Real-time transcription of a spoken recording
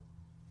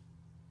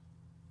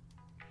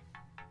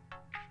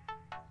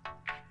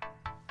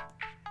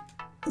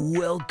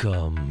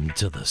Welcome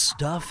to the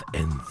Stuff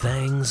and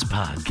Things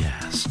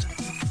Podcast,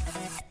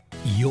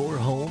 your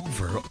home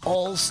for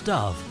all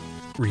stuff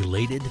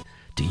related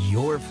to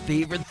your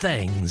favorite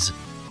things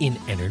in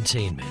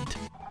entertainment.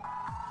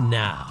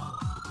 Now,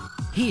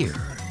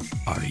 here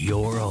are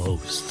your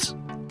hosts.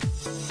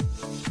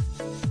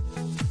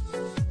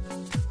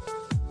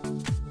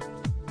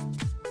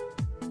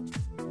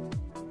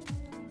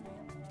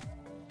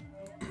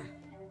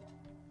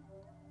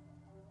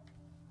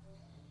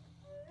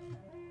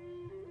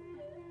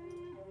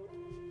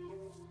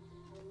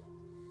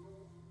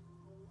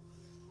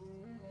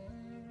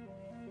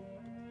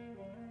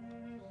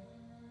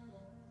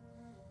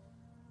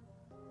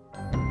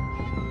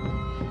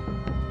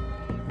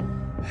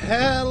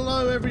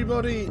 Hello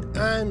everybody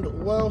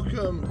and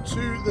welcome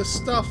to the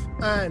Stuff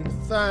and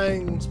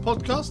Things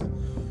podcast.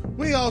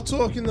 We are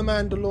talking the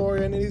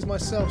Mandalorian. It is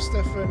myself,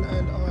 Stephan,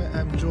 and I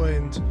am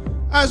joined,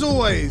 as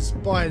always,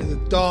 by the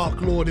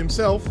Dark Lord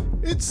himself.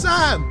 It's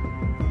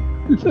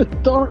Sam. The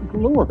Dark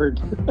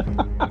Lord.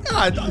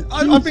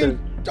 I've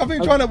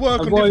been trying to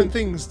work on different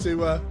things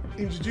to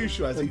introduce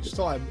you as each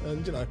time,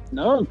 and you know.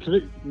 No,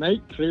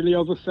 mate. Clearly,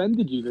 I've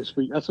offended you this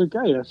week. That's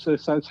okay.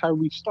 That's how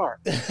we start.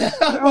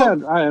 I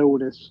had all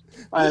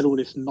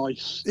this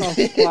nice stuff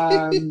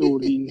planned, all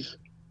these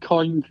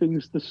kind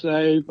things to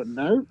say, but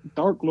no,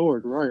 Dark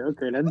Lord. Right?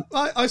 Okay then.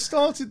 I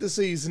started the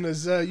season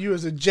as you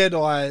as a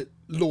Jedi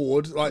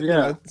Lord, you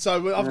know,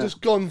 so I've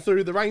just gone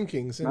through the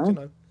rankings, and you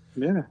know.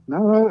 Yeah,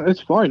 no,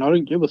 it's fine. I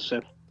don't give a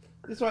sip.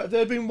 It's right. If there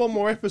had been one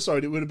more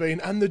episode, it would have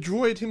been, and the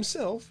droid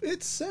himself,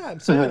 it's Sam.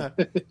 So, you know.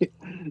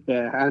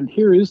 Yeah, and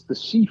here is the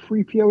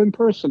C-3PO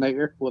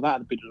impersonator. Well,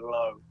 that'd have been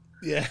low.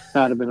 Yeah.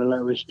 That'd have been the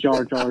lowest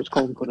Jar Jar's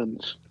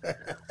confidence.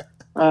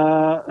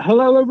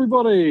 Hello,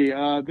 everybody.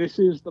 This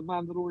is the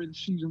Mandalorian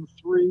Season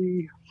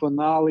 3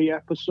 finale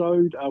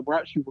episode. We're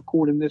actually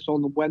recording this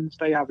on the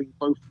Wednesday, having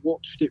both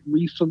watched it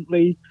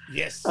recently.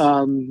 Yes.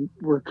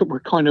 We're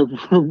kind of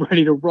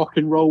ready to rock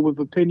and roll with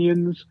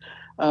opinions.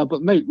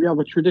 But, mate, we have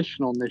a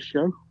tradition on this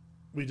show.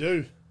 We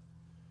do.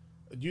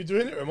 Are you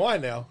doing it or am I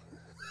now?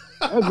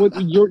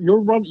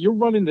 You're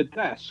running the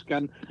desk,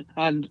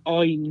 and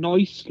I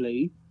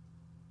nicely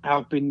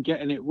have been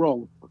getting it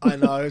wrong. I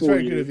know, it's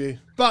very good of you.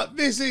 But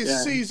this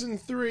is Season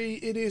 3,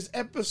 it is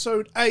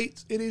Episode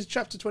 8, it is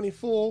Chapter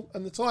 24,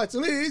 and the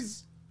title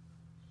is...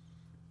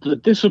 The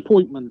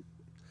Disappointment.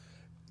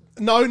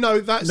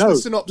 No, that's the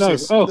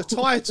synopsis. No. Oh. The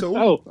title...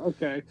 Oh,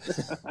 okay.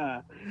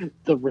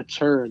 The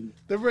Return.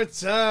 The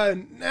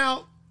Return.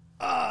 Now,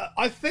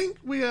 I think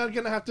we are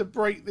going to have to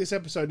break this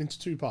episode into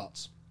two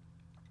parts.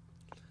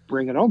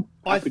 Bring it on.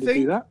 I Happy think to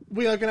do that.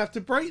 we are going to have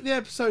to break the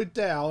episode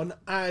down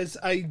as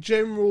a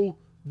general...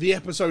 the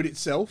episode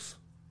itself.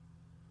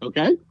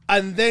 Okay.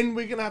 And then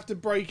we're going to have to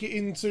break it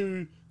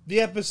into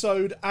the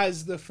episode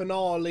as the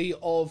finale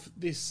of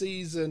this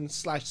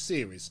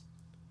season/series.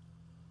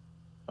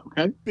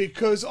 Okay.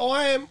 Because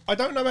I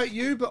don't know about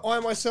you, but I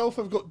myself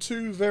have got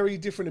two very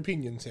different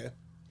opinions here.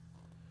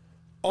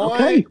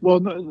 Okay.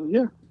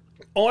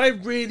 I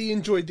really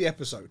enjoyed the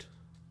episode.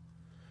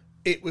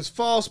 It was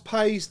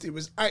fast-paced, it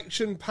was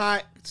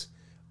action-packed,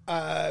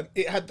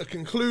 it had the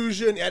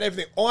conclusion, it had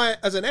everything. I,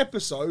 as an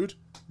episode,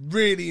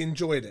 really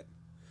enjoyed it.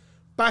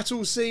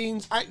 Battle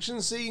scenes,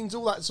 action scenes,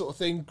 all that sort of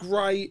thing,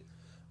 great.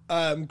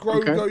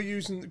 Grogu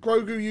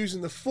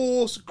using the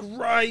Force,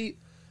 great.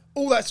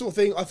 All that sort of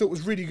thing, I thought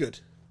was really good.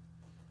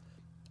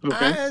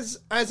 Okay.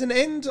 As an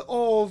end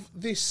of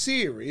this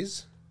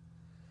series,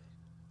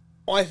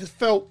 I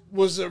felt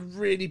was a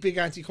really big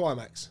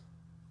anticlimax.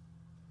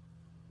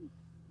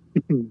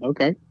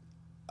 Okay.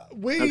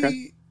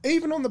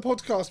 Even on the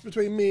podcast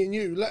between me and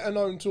you, let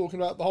alone talking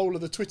about the whole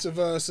of the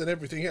Twitterverse and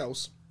everything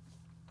else.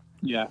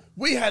 Yeah.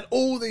 We had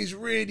all these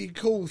really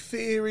cool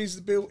theories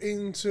built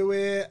into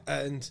it,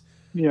 and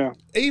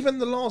even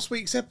the last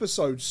week's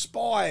episode,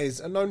 spies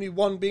and only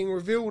one being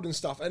revealed and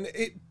stuff, and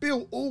it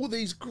built all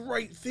these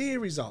great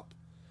theories up.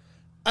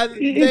 And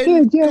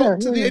then got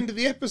to the end of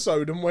the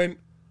episode and went,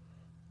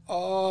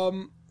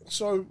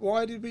 so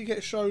why did we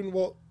get shown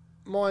what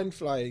mind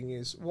flaying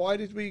is? Why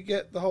did we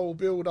get the whole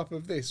build up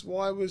of this?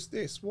 Why was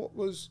this? What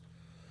was...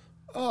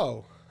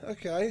 Oh,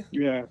 okay.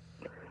 Yeah.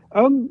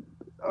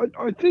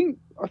 I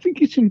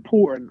think it's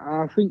important, and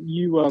I think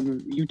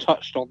you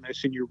touched on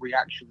this in your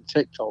reaction to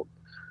TikTok.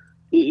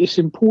 It's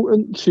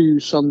important to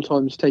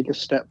sometimes take a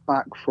step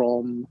back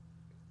from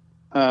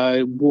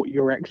what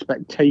your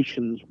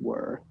expectations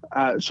were.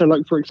 So,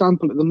 like, for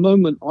example, at the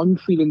moment, I'm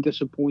feeling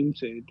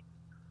disappointed.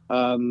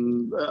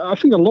 I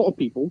think a lot of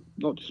people,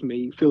 not just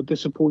me, feel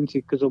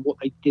disappointed because of what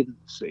they didn't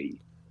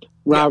see,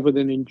 rather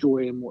than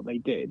enjoying what they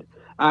did.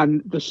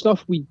 And the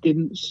stuff we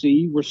didn't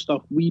see were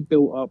stuff we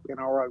built up in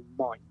our own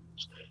minds.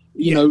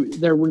 You know,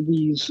 there were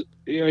these,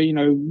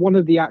 one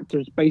of the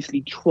actors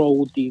basically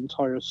trolled the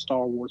entire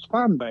Star Wars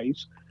fan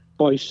base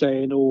by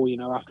saying,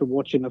 after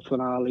watching the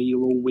finale,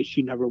 you'll all wish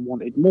you never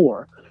wanted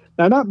more.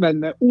 Now, that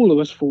meant that all of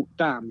us thought,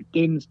 damn,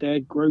 Din's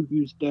dead,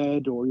 Grogu's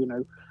dead, or,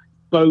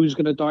 Bo's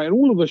going to die. And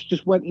all of us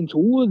just went into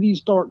all of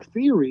these dark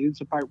theories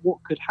about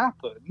what could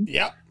happen.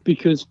 Yep.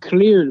 because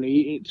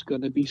clearly it's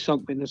going to be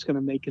something that's going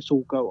to make us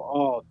all go,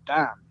 oh,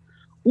 damn.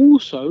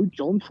 Also,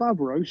 Jon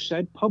Favreau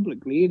said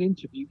publicly in an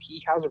interview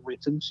he has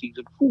written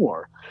season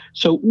 4.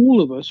 So all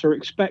of us are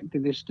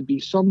expecting this to be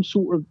some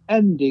sort of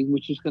ending,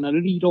 which is going to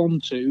lead on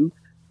to,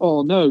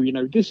 oh no,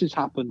 this has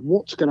happened.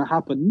 What's going to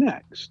happen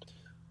next?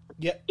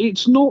 Yeah.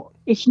 It's not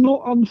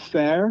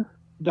unfair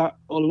that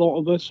a lot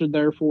of us are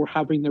therefore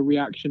having the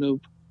reaction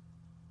of,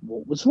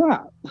 what was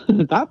that?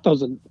 That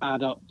doesn't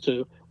add up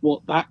to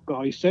what that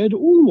guy said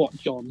or what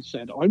John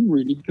said. I'm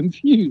really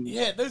confused.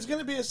 Yeah, there's going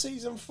to be a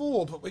season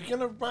 4, but we're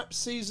going to wrap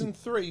season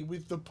 3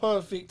 with the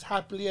perfect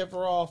happily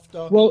ever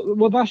after.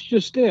 Well, that's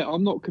just it.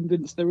 I'm not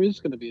convinced there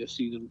is going to be a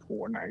season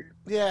 4 now.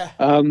 Yeah.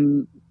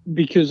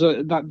 Because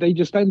that they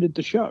just ended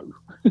the show.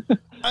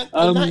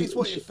 and that is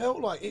what it felt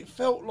like. It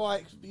felt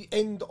like the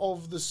end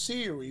of the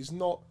series,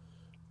 not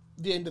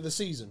the end of the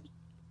season.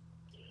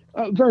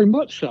 Very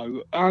much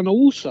so. And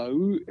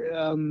also,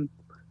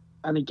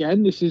 and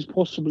again, this is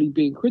possibly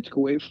being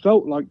critical, it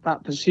felt like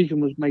that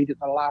decision was made at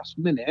the last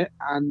minute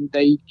and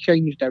they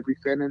changed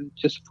everything and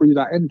just threw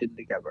that ending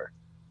together.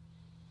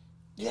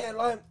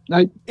 Yeah,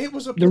 it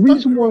was the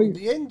reason why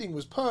the ending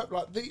was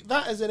perfect.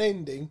 That as an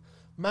ending,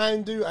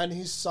 Mandu and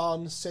his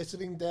son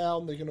settling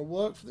down, they're going to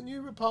work for the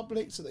New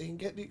Republic so they can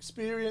get the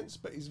experience,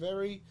 but he's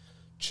very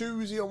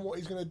choosy on what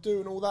he's going to do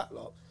and all that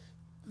lot.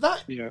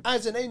 That,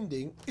 as an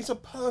ending, is a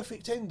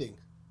perfect ending.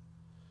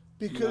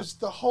 Because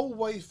the whole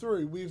way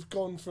through, we've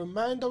gone from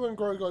Mando and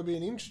Grogu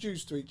being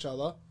introduced to each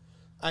other,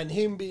 and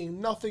him being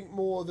nothing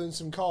more than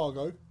some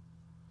cargo,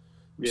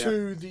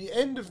 to the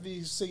end of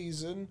the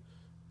season,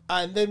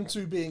 and them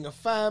two being a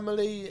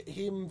family,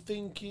 him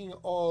thinking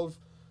of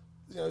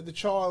the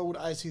child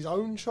as his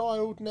own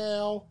child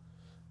now,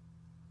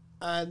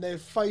 and they've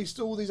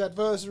faced all these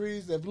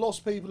adversaries, they've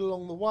lost people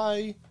along the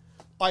way.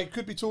 I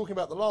could be talking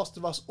about The Last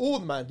of Us or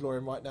The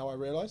Mandalorian right now, I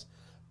realise.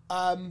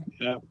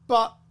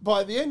 But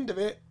by the end of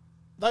it,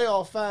 they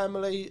are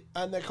family,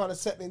 and they're kind of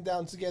settling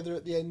down together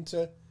at the end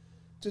to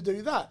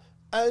do that.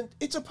 And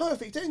it's a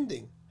perfect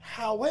ending.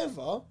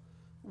 However,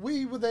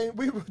 we were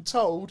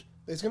told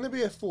there's going to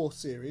be a 4th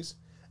series,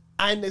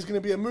 and there's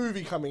going to be a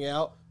movie coming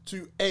out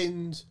to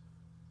end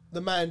the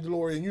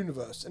Mandalorian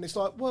universe. And it's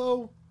like,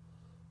 well,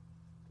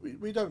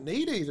 we don't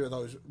need either of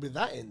those with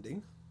that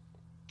ending.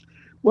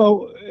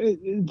 Well,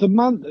 the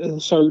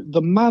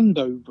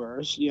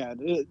Mandoverse,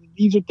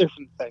 these are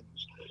different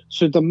things.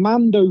 So the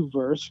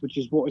Mandoverse, which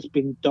is what has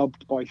been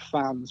dubbed by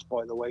fans,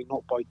 by the way,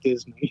 not by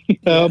Disney.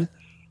 The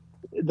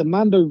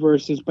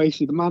Mandoverse is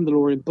basically the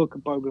Mandalorian, Book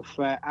of Boba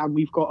Fett, and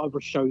we've got other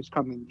shows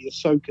coming, the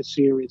Ahsoka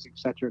series,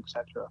 etc.,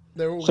 etc.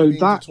 They're all so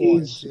that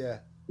is,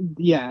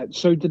 yeah.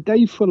 So the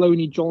Dave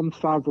Filoni, Jon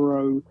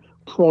Favreau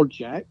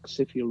projects,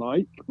 if you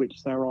like,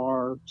 which there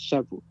are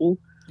several.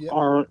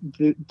 Are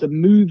the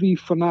movie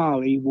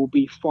finale will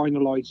be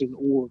finalizing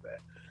all of it.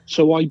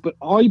 So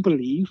I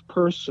believe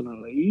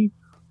personally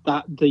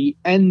that the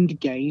end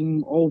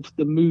game of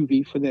the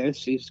movie for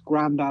this is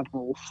Grand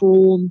Admiral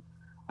Thrawn,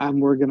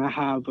 and we're going to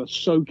have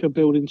Ahsoka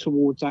building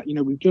towards that.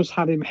 We've just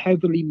had him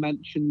heavily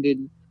mentioned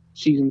in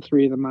season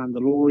 3 of The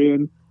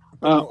Mandalorian.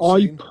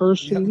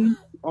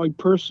 I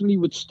personally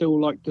would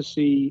still like to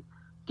see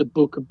the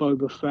Book of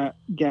Boba Fett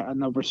get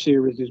another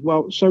series as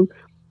well. So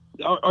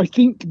I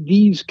think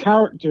these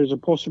characters are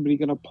possibly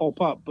going to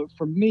pop up, but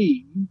for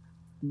me,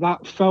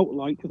 that felt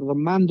like the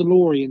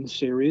Mandalorian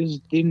series,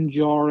 Din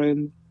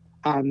Djarin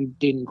and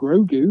Din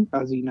Grogu,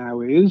 as he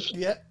now is,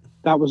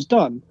 that was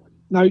done.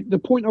 Now, the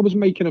point I was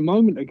making a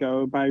moment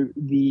ago about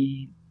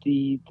the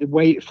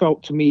way it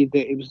felt to me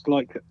that it was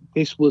like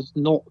this was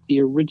not the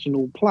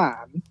original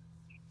plan,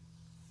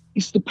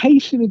 it's the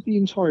pacing of the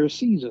entire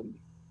season.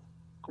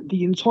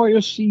 The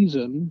entire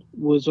season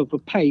was of a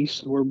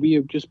pace where we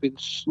have just been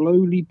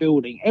slowly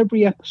building.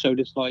 Every episode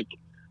is like,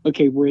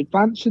 okay, we're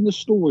advancing the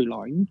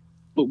storyline,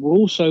 but we're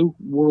also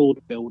world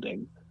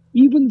building.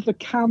 Even the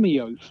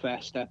Cameo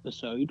Fest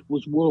episode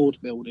was world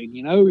building,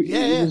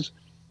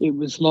 It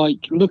was like,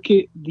 look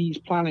at these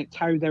planets,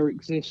 how they're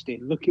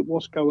existing. Look at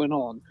what's going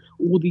on.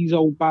 All these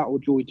old battle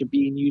droids are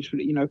being used for,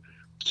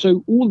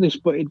 So all this,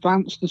 but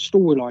advance the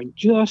storyline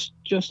just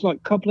like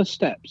a couple of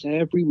steps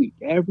every week,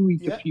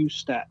 a few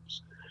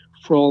steps.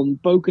 From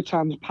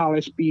Bo-Katan's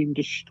palace being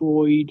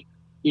destroyed,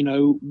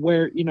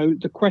 where,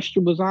 the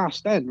question was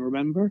asked then,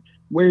 remember?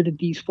 Where did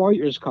these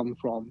fighters come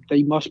from?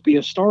 They must be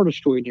a Star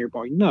Destroyer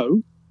nearby.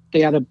 No,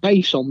 they had a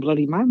base on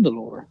bloody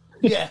Mandalore.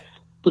 Yeah.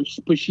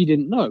 but she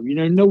didn't know.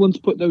 No one's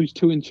put those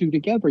 2 and 2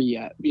 together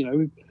yet,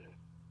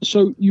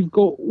 So you've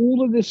got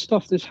all of this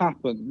stuff that's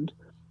happened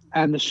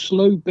and the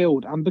slow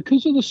build. And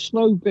because of the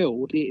slow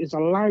build, it has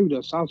allowed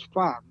us as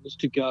fans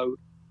to go,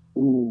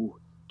 ooh,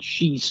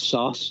 she's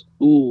sus.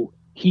 Ooh,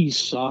 he's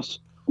sus.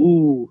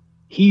 Ooh,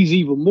 he's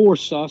even more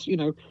sus.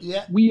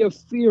 We have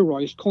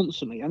theorized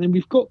constantly. And then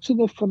we've got to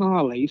the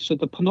finale. So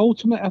the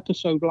penultimate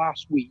episode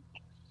last week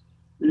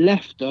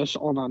left us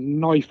on a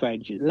knife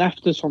edge. It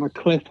left us on a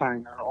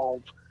cliffhanger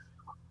of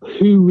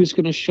who is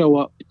going to show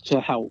up to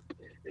help.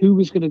 Who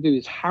is going to do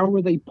this? How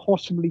are they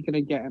possibly going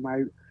to get him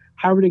out?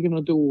 How are they going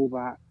to do all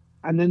that?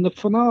 And then the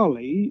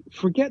finale,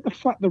 forget the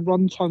fact the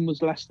runtime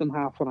was less than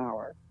half an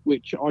hour,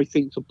 which I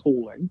think is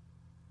appalling.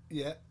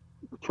 Yeah.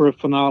 For a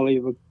finale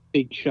of a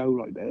big show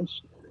like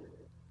this.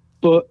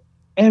 But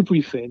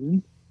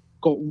everything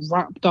got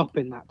wrapped up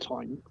in that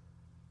time.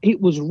 It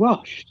was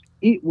rushed.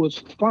 It was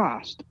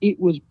fast. It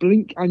was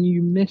blink and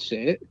you miss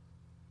it.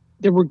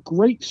 There were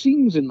great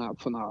scenes in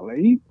that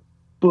finale,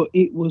 but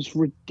it was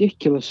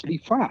ridiculously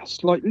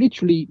fast. Like,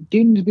 literally,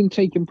 Din's been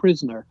taken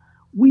prisoner.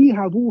 We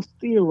have all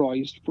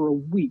theorized for a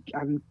week,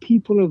 and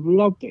people have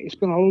loved it. It's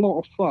been a lot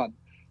of fun.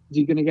 Is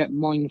he going to get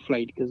mind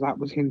flayed? Because that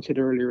was hinted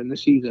earlier in the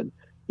season.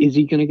 Is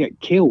he going to get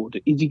killed?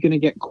 Is he going to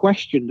get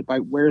questioned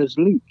about where is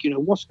Luke? You know,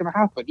 what's going to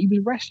happen? He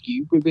was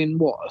rescued within,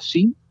 what, a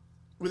scene?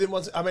 Within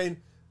one... I mean,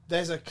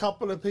 there's a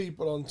couple of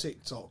people on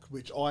TikTok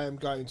which I am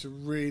going to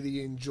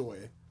really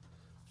enjoy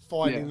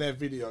finding their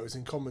videos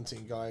and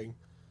commenting, going,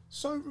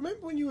 so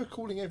remember when you were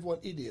calling everyone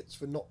idiots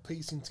for not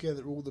piecing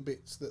together all the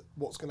bits that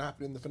what's going to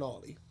happen in the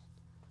finale?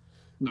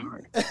 No.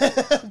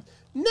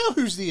 Now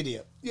who's the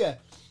idiot? Yeah.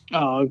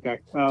 Oh, okay.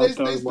 There's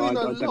been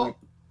a lot.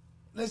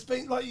 There's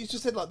been, like you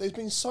just said, like there's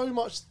been so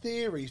much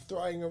theory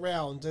throwing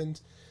around, and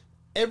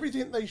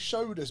everything they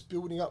showed us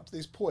building up to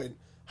this point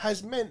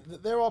has meant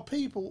that there are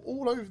people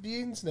all over the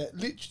internet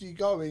literally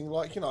going,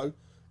 like, you know,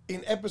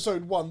 in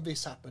episode 1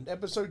 this happened,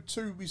 episode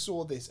 2 we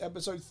saw this,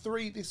 episode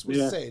 3 this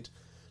was said.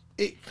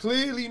 It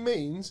clearly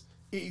means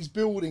it is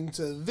building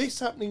to this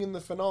happening in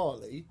the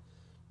finale.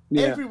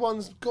 Yeah.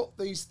 Everyone's got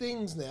these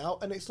things now,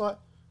 and it's like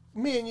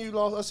me and you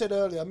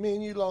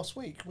last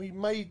week, we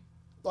made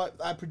like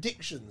our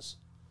predictions.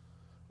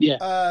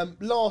 Yeah.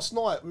 Last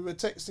night we were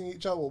texting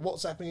each other,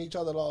 WhatsApping each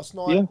other last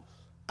night. Yeah.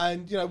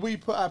 And, you know, we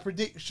put our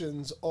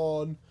predictions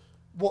on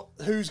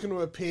who's going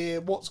to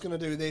appear, what's going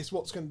to do this,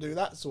 what's going to do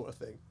that sort of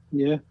thing.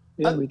 Yeah.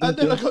 And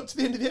then I got to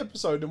the end of the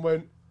episode and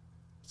went,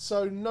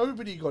 so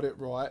nobody got it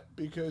right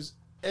because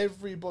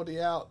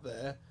everybody out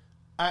there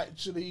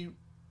actually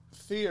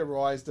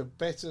theorised a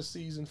better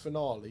season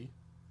finale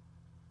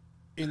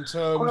in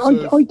terms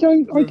of I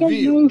don't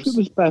know if it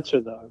was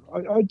better, though.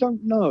 I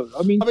don't know.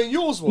 I mean,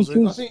 yours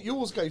wasn't. I think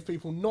yours gave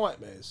people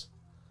nightmares.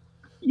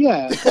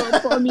 Yeah,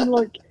 but I mean,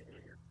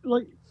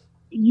 like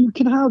you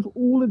can have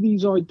all of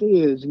these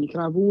ideas and you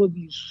can have all of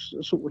these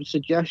sort of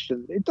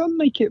suggestions. It doesn't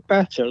make it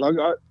better. Like,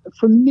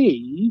 for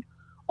me,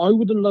 I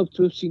would have loved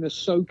to have seen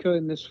Ahsoka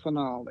in this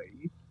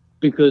finale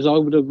because I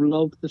would have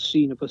loved the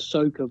scene of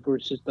Ahsoka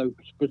versus those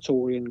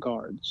Praetorian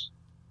guards.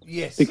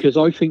 Yes. Because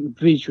I think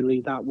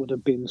visually that would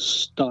have been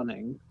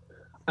stunning.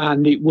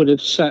 And it would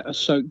have set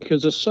Ahsoka...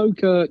 Because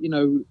Ahsoka, you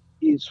know,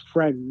 is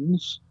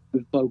friends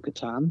with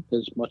Bo-Katan,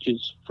 as much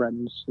as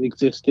friends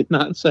exist in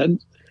that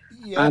sense.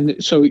 Yeah.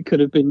 And so it could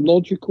have been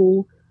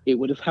logical. It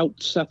would have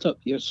helped set up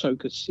the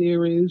Ahsoka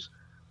series.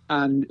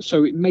 And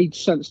so it made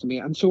sense to me.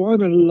 And so I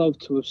would have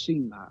loved to have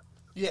seen that.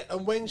 Yeah,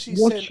 and when she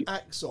sent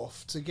Axe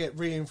off to get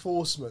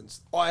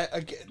reinforcements,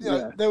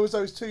 there was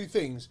those two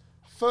things.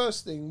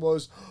 First thing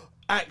was,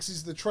 Axe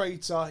is the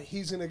traitor.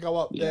 He's going to go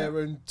up there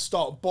and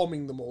start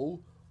bombing them all.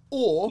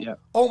 Or,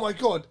 oh my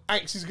God,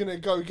 Axe is going to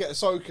go get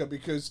Ahsoka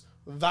because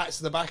that's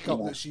the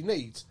backup that she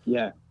needs.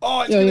 Yeah.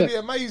 Oh, it's going to be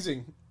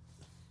amazing.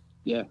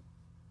 Yeah.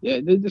 Yeah,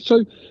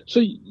 so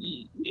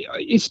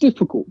it's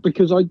difficult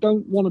because I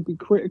don't want to be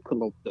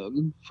critical of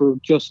them for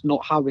just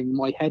not having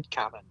my head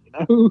canon, you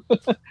know?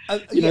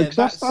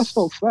 That's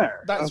not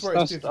fair. That's where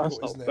it's difficult, that's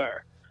isn't not it?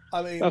 fair.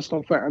 I mean, that's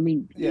not fair. I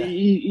mean,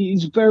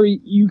 he's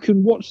very. You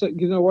can watch that.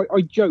 You know,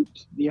 I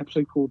joked the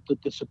episode called "The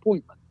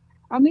Disappointment,"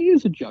 and it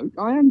is a joke.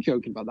 I am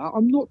joking about that.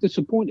 I'm not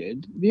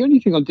disappointed. The only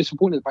thing I'm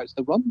disappointed about is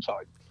the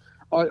runtime.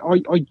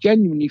 I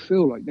genuinely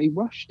feel like they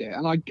rushed it,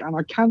 and I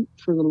can't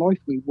for the life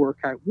of me work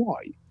out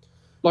why.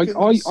 Like,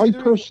 I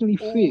personally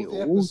feel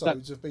the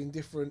episodes have been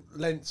different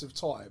lengths of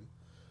time.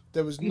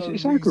 There was no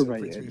reason for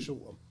it to be a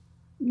short one.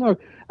 No,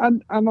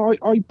 and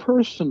I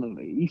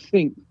personally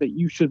think that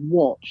you should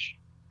watch.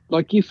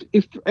 Like, if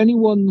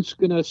anyone's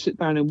going to sit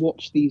down and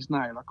watch these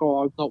now, like,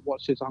 oh, I've not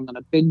watched this, I'm going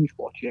to binge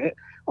watch it,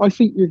 I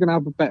think you're going to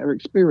have a better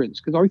experience.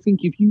 Because I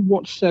think if you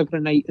watch 7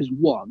 and 8 as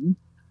one,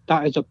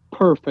 that is a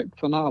perfect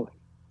finale.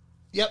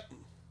 Yep.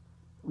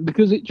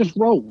 Because it just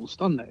rolls,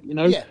 doesn't it? You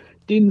know,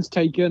 Din's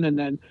taken, and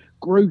then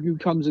Grogu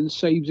comes and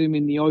saves him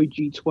in the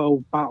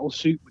IG-12 battle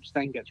suit, which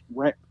then gets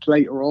wrecked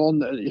later on.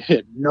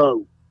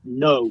 No.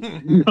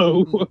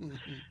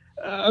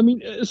 I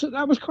mean, so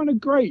that was kind of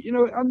great, you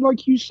know. And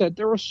like you said,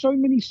 there are so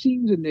many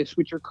scenes in this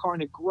which are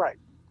kind of great.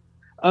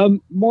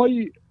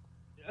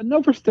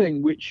 Another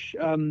thing which,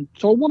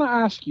 so I want to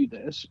ask you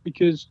this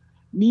because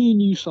me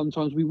and you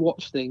sometimes we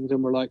watch things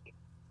and we're like,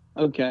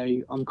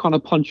 okay, I'm kind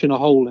of punching a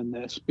hole in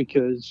this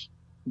because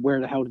where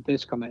the hell did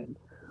this come in?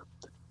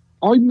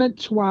 I meant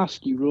to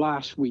ask you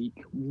last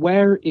week,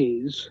 where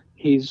is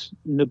his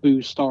Naboo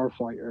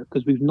starfighter?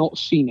 Because we've not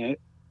seen it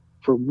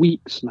for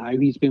weeks now.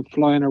 He's been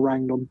flying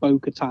around on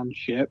Bo-Katan's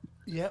ship.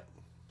 Yep.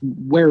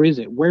 Where is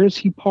it? Where is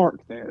he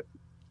parked there?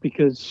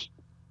 Because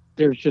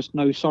there's just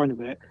no sign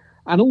of it.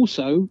 And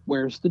also,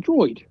 where's the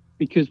droid?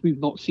 Because we've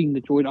not seen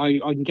the droid.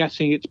 I'm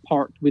guessing it's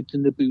parked with the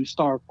Naboo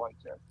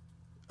starfighter.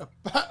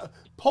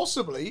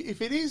 Possibly.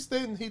 If it is,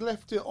 then he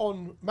left it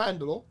on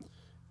Mandalore.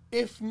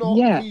 If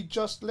not, he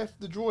just left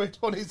the droid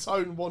on its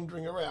own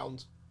wandering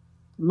around.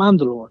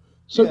 Mandalore.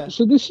 So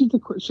this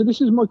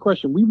is my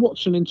question. We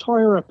watched an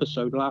entire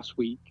episode last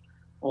week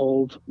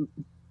of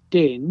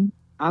Din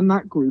and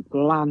that group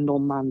land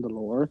on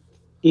Mandalore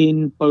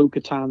in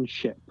Bo-Katan's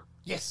ship.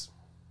 Yes.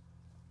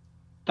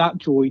 That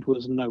droid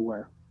was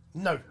nowhere.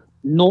 No.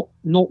 Not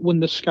when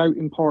the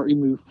scouting party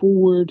moved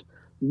forward.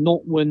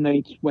 Not when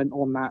they went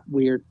on that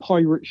weird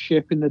pirate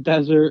ship in the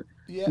desert.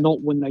 Yeah.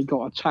 Not when they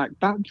got attacked.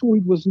 That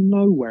droid was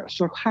nowhere.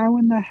 So how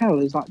in the hell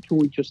has that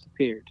droid just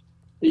appeared?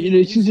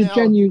 This is a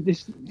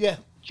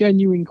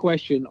genuine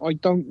question. I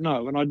don't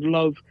know, and I'd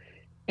love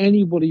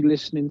anybody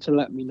listening to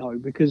let me know,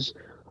 because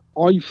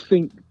I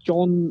think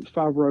Jon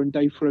Favreau and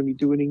Dave Filoni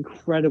do an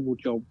incredible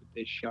job with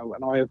this show,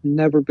 and I have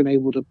never been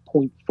able to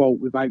point fault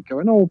without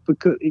going, "Oh,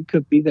 because it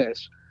could be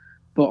this,"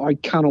 but I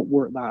cannot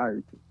work that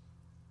out.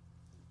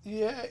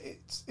 Yeah,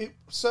 it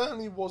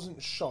certainly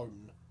wasn't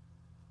shown.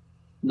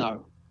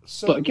 No.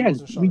 But again,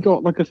 we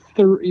got like a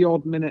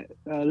 30-odd minute,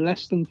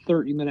 less than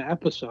 30-minute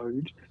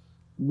episode.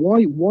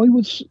 Why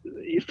was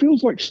it?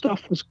 Feels like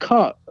stuff was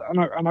cut,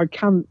 and I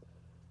can't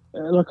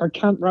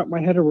wrap my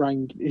head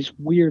around this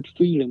weird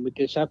feeling with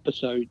this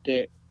episode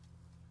that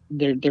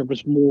there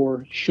was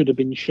more should have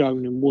been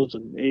shown and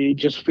wasn't. It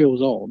just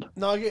feels odd.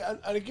 No,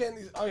 and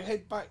again, I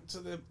head back to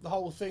the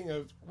whole thing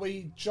of,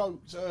 we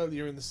joked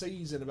earlier in the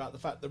season about the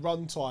fact the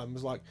runtime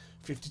was like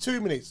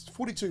 52 minutes,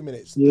 42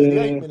 minutes,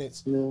 38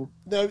 minutes. Yeah.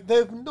 No,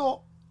 they've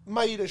not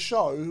made a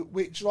show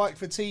which, like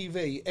for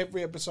TV,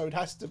 every episode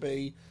has to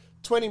be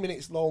 20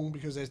 minutes long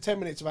because there's 10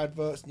 minutes of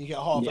adverts and you get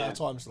a half-hour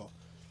time slot.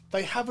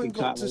 They haven't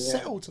got to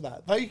settle to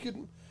that. They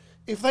could,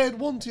 if they had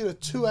wanted a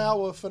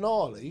 2-hour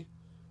finale,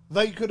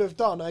 they could have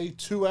done a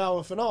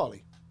 2-hour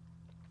finale.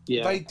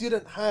 Yeah. They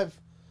didn't have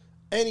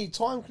any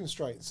time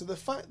constraints. So the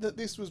fact that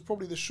this was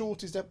probably the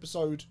shortest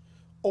episode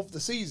of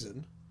the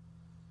season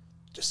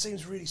just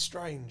seems really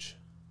strange.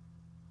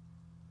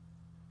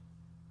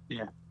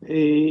 Yeah.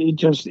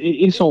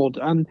 It's odd.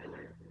 And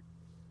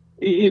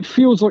it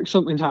feels like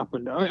something's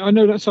happened. I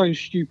know that sounds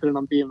stupid and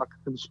I'm being like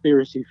a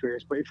conspiracy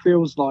theorist, but it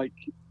feels like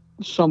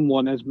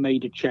someone has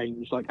made a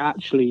change. Like,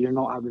 actually, you're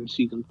not having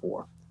season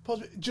 4.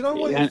 Do you know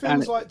what it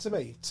feels like to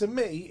me? To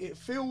me, it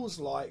feels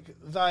like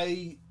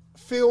they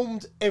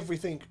filmed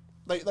everything.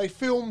 They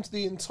filmed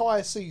the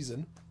entire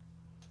season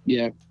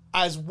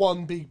as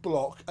one big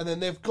block, and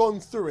then they've gone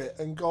through it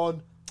and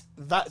gone,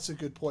 that's a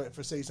good point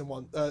for season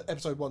 1,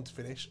 episode 1 to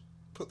finish.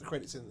 Put the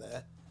credits in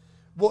there.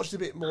 Watched a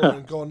bit more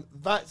and gone,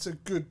 that's a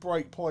good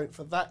break point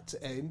for that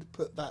to end.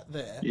 Put that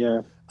there.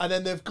 Yeah. And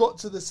then they've got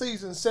to the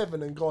season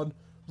 7 and gone,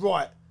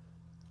 right,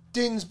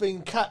 Din's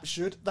been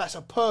captured. That's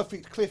a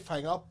perfect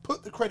cliffhanger.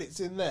 Put the credits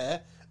in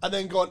there, and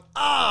then gone,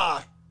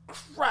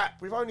 crap,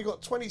 we've only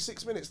got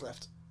 26 minutes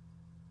left.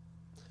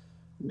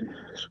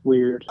 It's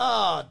weird.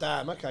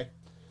 Damn, okay.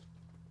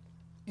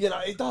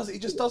 It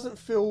just doesn't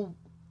feel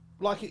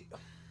like it.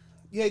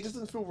 Yeah, it just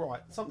doesn't feel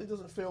right. Something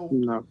doesn't feel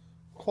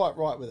quite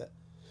right with it.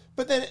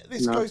 But then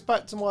this goes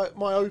back to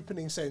my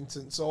opening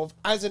sentence of,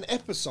 as an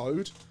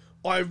episode,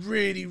 I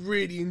really,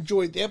 really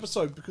enjoyed the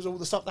episode because of all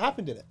the stuff that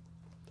happened in it.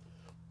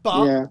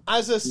 But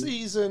as a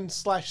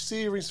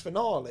season/series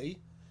finale,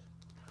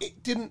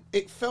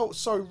 it felt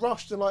so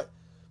rushed, and like,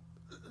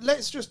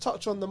 let's just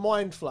touch on the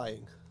mind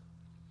flaying.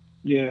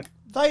 Yeah.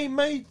 They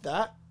made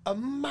that a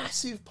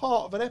massive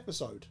part of an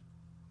episode.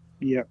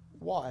 Yeah.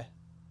 Why?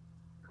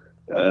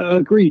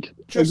 Agreed.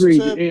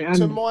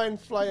 To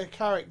mind flay a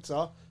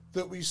character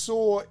that we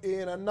saw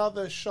in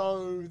another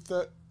show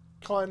that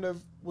kind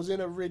of was in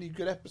a really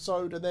good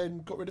episode and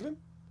then got rid of him?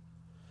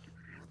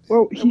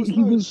 Well,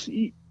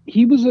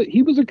 he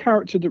was a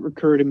character that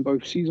recurred in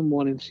both season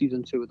 1 and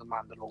season 2 of The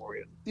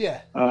Mandalorian.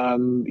 Yeah.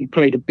 He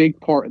played a big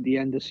part at the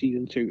end of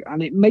season 2,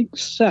 and it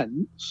makes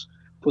sense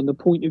from the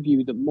point of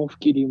view that Moff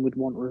Gideon would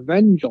want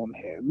revenge on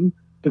him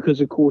because,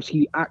 of course,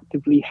 he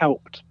actively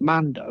helped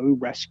Mando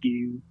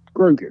rescue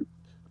Grogu.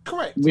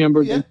 Correct.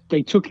 Remember,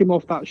 they took him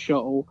off that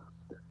shuttle,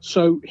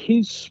 so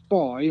his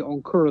spy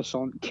on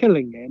Coruscant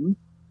killing him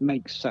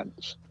makes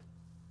sense.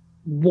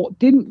 What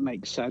didn't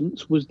make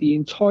sense was the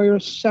entire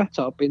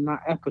setup in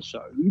that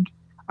episode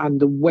and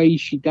the way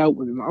she dealt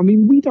with him. I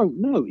mean, we don't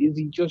know. Is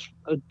he just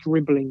a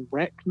dribbling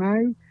wreck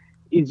now?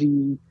 Is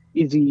he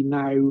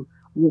now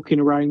walking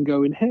around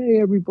going, "Hey,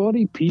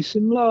 everybody, peace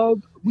and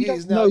love"? We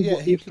don't know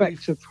what the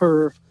effects of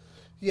her.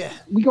 Yeah,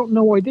 we got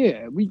no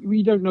idea.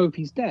 We don't know if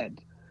he's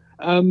dead.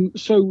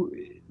 So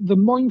the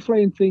mind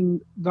flaying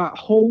thing, that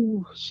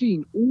whole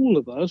scene, all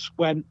of us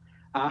went,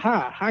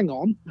 "Aha, hang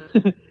on."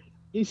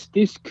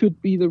 This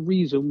could be the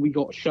reason we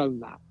got shown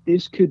that.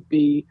 This could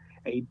be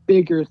a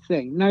bigger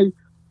thing. Now,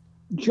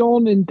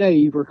 John and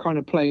Dave are kind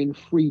of playing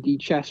 3D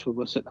chess with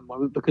us at the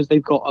moment because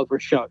they've got other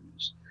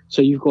shows.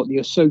 So you've got the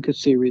Ahsoka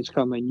series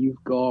coming.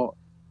 You've got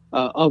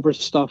other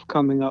stuff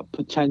coming up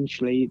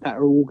potentially that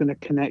are all going to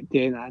connect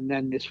in, and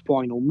then this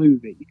final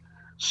movie.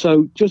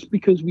 So just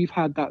because we've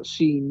had that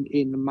scene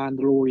in The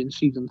Mandalorian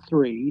season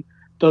 3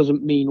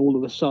 doesn't mean all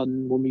of a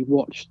sudden when we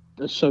watch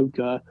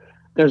Ahsoka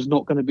there's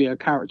not going to be a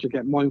character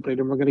get mind flayed,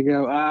 and we're going to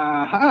go,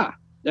 aha,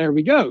 there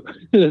we go.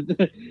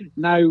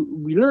 Now,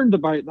 we learned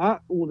about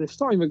that all this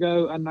time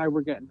ago, and now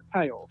we're getting the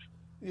payoff.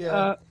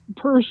 Yeah.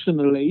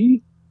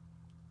 Personally,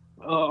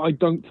 I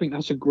don't think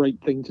that's a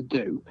great thing to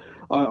do.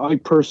 I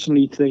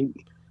personally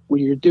think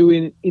when you're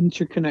doing an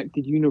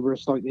interconnected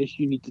universe like this,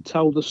 you need to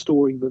tell the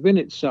story within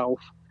itself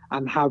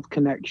and have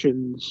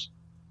connections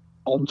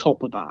on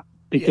top of that.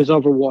 Because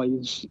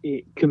otherwise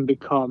it can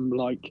become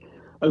like,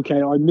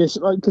 okay, I miss...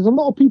 Because a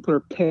lot of people are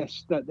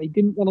pissed that they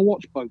didn't want to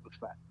watch Boba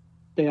Fett.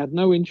 They had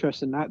no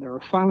interest in that. They're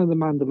a fan of The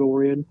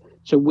Mandalorian.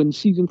 So when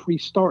season 3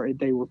 started,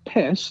 they were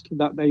pissed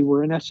that they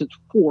were, in essence,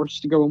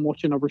 forced to go and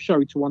watch another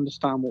show to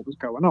understand what was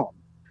going on.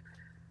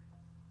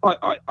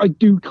 I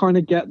do kind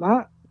of get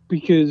that,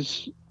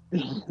 because I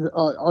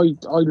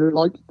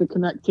like the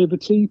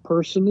connectivity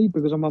personally,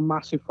 because I'm a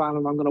massive fan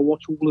and I'm going to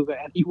watch all of it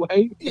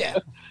anyway. Yeah.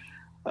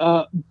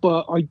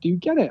 But I do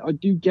get it. I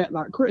do get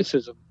that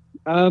criticism.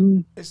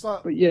 It's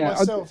like yeah,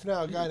 myself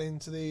now going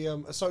into the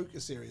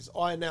Ahsoka series.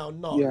 I now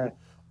know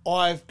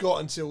I've got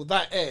until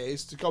that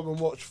airs to go and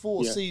watch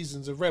 4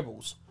 seasons of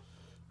Rebels,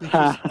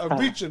 because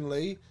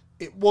originally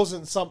it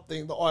wasn't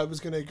something that I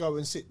was going to go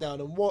and sit down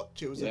and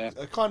watch. It was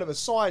a kind of a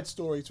side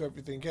story to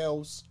everything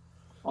else.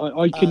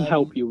 I can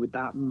help you with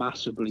that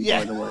massively,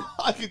 by the way.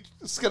 I could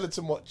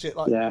skeleton watch it.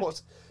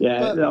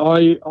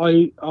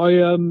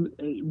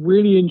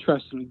 Really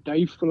interestingly,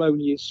 Dave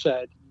Filoni has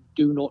said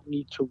you do not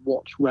need to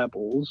watch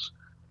Rebels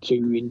to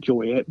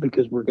enjoy it,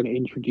 because we're going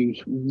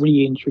to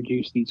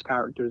reintroduce these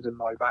characters in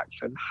live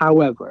action.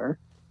 However,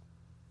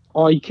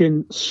 I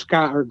can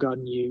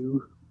scattergun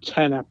you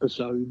 10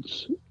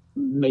 episodes,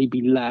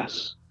 maybe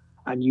less,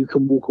 and you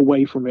can walk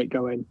away from it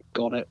going,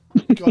 got it.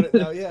 Got it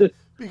now, yeah.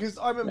 Because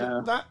I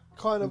remember that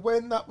kind of,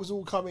 when that was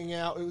all coming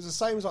out, it was the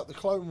same as like the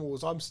Clone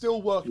Wars. I'm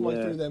still working my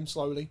way through them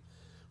slowly.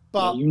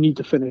 But you need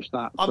to finish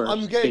that first.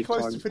 I'm getting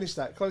close to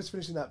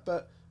finishing that.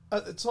 But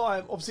at the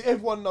time, obviously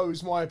everyone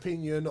knows my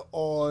opinion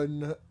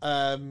on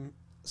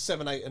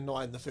 7, 8 and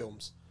 9, the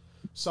films.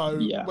 So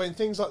when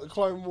things like the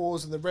Clone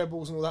Wars and the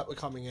Rebels and all that were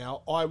coming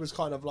out, I was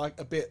kind of like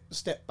a bit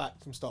step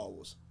back from Star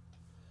Wars.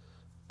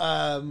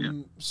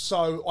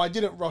 So I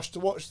didn't rush to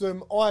watch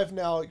them. I've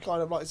now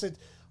kind of, like I said,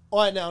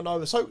 I now know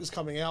Ahsoka's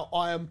coming out.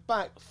 I am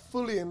back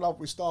fully in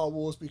love with Star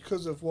Wars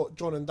because of what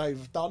John and Dave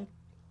have done.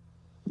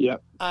 Yeah.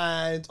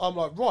 And I'm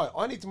like, right,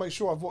 I need to make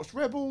sure I've watched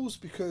Rebels,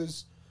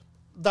 because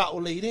that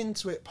will lead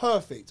into it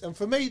perfect. And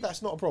for me,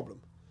 that's not a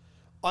problem.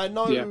 I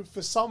know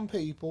for some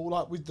people,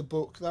 like with the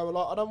book, they were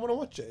like, I don't want to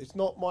watch it. It's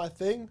not my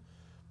thing.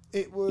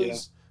 It was... Yeah.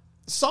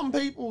 Some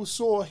people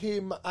saw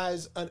him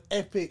as an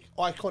epic,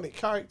 iconic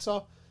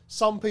character.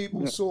 Some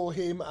people saw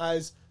him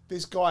as,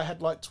 this guy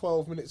had like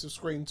 12 minutes of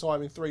screen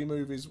time in 3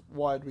 movies.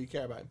 Why do we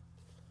care about him?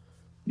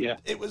 Yeah.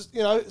 It was,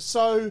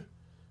 so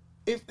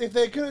if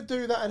they're going to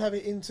do that and have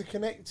it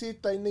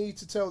interconnected, they need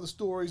to tell the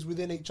stories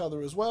within each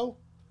other as well.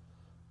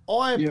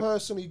 I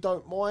personally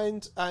don't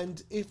mind,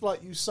 and if,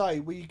 like you say,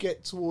 we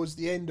get towards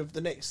the end of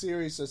the next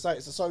series, so say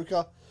it's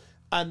Ahsoka,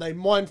 and they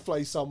mind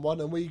flay someone,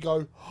 and we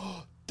go,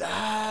 oh,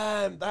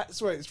 damn,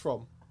 that's where it's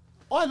from.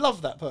 I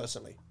love that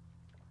personally.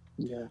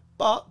 Yeah.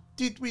 But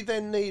did we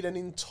then need an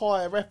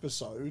entire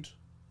episode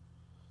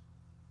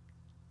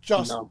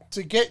just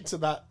to get to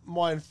that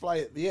mind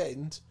flay at the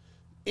end,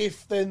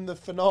 if then the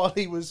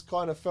finale was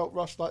kind of felt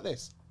rushed like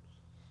this?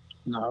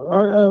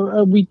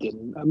 No, we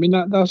didn't. I mean,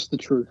 that's the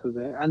truth of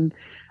it. And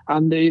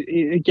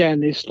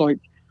again, it's like,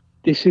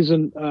 this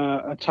isn't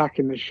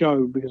attacking the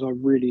show, because I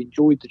really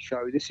enjoyed the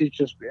show. This is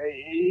just,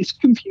 it's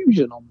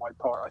confusion on my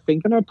part, I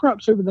think. And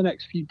perhaps over the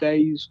next few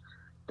days,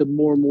 the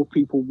more and more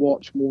people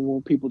watch, more and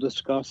more people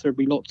discuss, there'll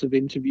be lots of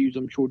interviews.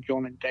 I'm sure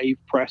John and Dave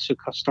press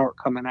will start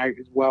coming out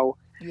as well.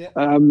 Yeah.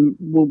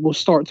 We'll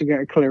start to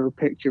get a clearer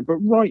picture. But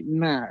right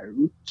now,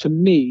 to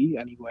me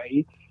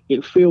anyway,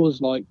 it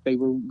feels like they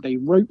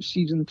wrote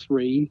season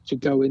 3 to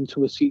go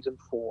into a season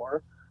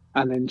 4,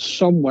 and then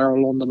somewhere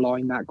along the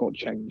line that got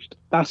changed.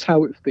 That's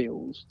how it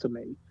feels to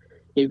me.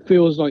 It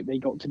feels like they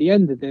got to the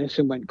end of this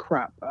and went,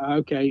 crap,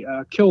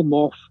 kill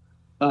Moff,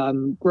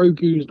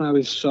 Grogu's now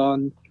his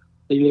son,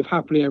 they live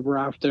happily ever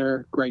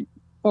after, great,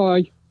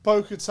 bye.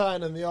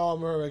 Bo-Katan and the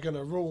armor are going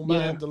to rule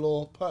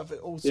Mandalore,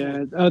 perfect,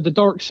 awesome. Yeah, the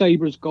dark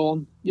saber's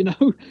gone.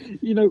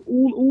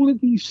 All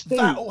of these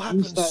things. That all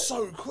happened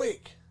so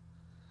quick.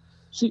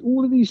 See,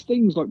 all of these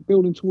things, like,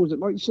 building towards it,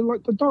 like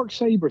the dark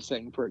saber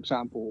thing, for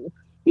example,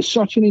 is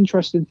such an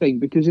interesting thing,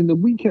 because in the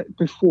week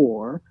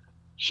before,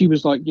 she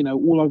was like,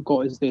 all I've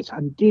got is this,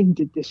 and Din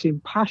did this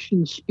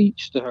impassioned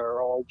speech to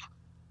her of,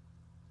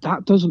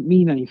 that doesn't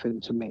mean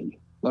anything to me.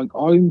 Like,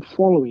 I'm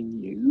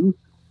following you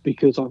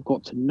because I've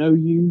got to know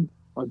you,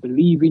 I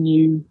believe in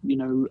you,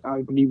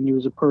 I believe in you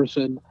as a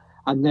person,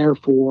 and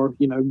therefore,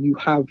 you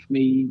have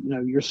me,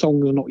 your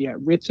songs are not yet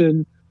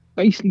written,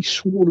 basically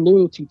swore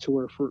loyalty to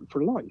her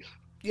for life.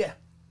 Yeah.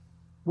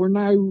 We're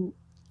now,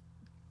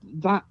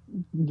 that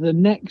the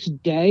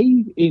next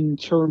day, in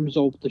terms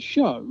of the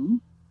show,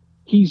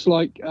 he's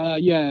like,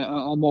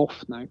 I'm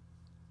off now.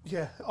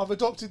 Yeah, I've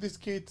adopted this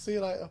kid, see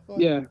you later. Bye.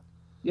 Yeah.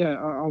 yeah,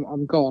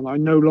 I'm gone. I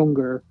no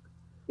longer.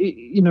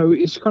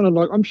 It's kind of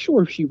like I'm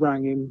sure if she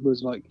rang him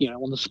was like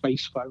on the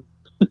space phone.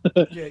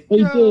 Yeah, Hey,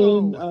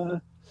 Dean.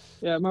 yo.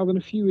 Yeah, I'm having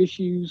a few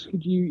issues.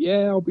 Could you?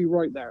 Yeah, I'll be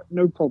right there.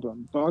 No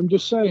problem. But I'm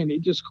just saying, it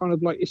just kind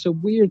of like it's a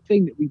weird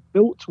thing that we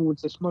built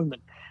towards this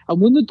moment.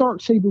 And when the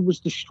dark saber was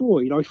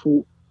destroyed, I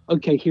thought,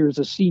 okay, here's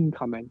a scene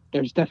coming.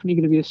 There's definitely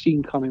going to be a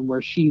scene coming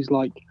where she's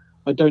like,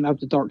 I don't have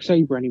the dark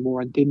saber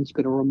anymore, and Din's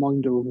going to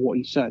remind her of what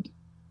he said.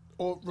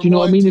 Or Do you know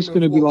what I remind mean? him It's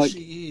going of to be what like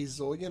she is,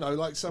 or,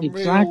 like some real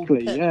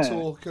exactly, pep yeah,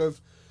 talk of,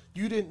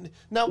 you didn't...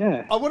 Now,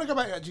 yeah, I want to go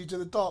back, actually, to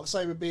the dark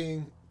saber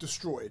being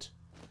destroyed.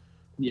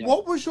 yeah,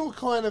 What was your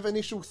kind of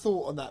initial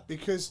thought on that?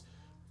 Because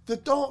the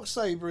dark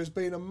saber has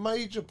been a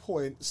major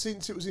point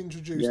since it was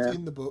introduced yeah,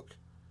 in the book.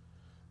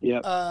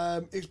 yeah,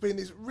 It's been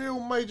this real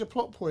major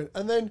plot point,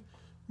 and then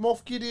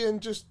Moff Gideon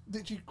just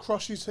literally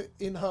crushes it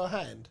in her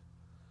hand,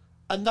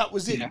 and that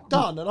was it, yeah.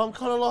 done. And I'm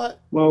kind of like,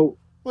 Well,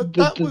 well,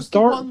 the that the was the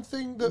dark one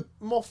thing that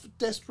Moff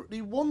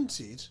desperately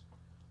wanted.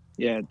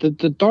 Yeah, the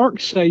dark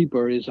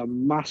saber is a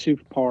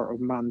massive part of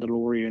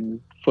Mandalorian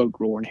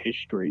folklore and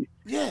history,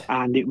 Yeah,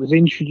 and it was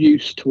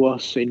introduced to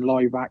us in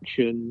live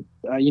action.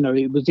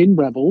 It was in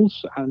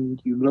Rebels, and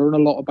you learn a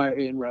lot about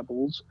it in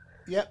Rebels.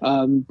 yep,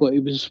 But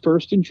it was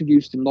first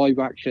introduced in live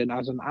action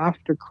as an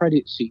after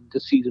credit scene to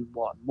season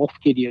one. Moff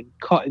Gideon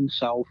cut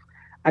himself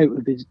out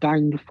of his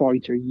downed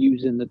fighter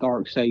using the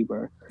dark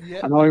saber,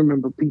 yep. and I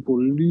remember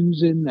people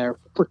losing their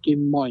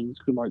freaking minds.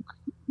 'Cause, like,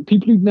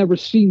 people who'd never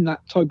seen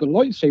that type of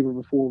lightsaber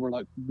before were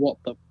like, "What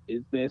the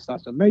is this?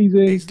 That's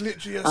amazing!" It's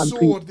literally a And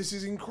sword. This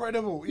is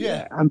incredible. Yeah,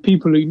 yeah, and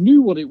people who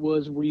knew what it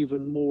was were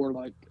even more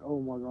like, "Oh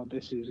my god,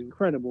 this is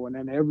incredible!" And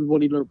then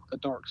everybody learned what the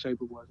dark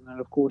saber was. And then,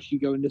 of course, you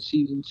go into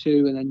season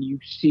two, and then you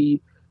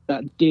see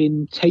that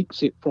Din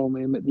takes it from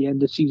him at the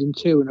end of season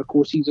two, and of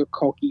course, he's a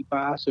cocky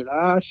bastard.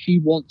 She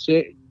wants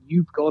it, and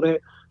you've got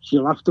it.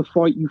 She'll have to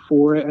fight you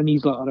for it, and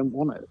he's like, "I don't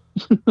want it."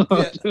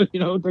 yeah,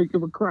 Don't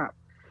give a crap.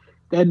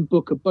 Then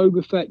Book of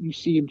Boba Fett, you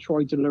see him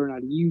trying to learn how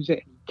to use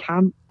it, and he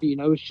can't.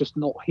 It's just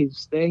not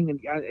his thing, and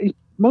it's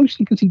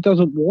mostly because he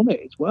doesn't want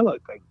it as well. I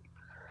think.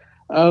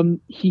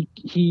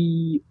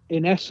 He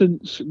in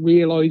essence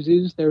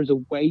realizes there's a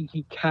way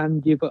he can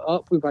give it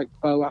up without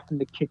Bo having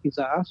to kick his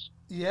ass.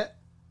 yeah,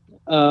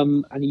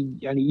 And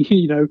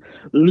he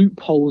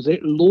loopholes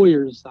it,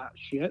 lawyers that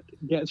shit,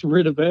 gets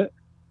rid of it.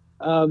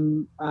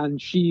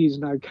 And she is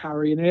now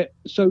carrying it.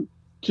 So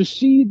to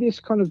see this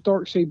kind of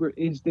darksaber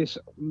is this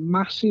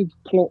massive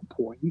plot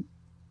point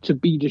to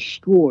be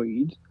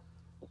destroyed.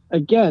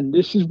 Again,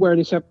 this is where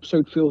this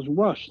episode feels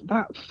rushed.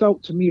 That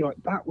felt to me like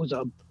that was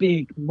a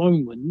big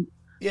moment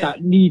yeah.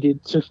 that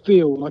needed to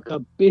feel like a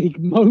big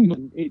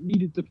moment. It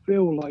needed to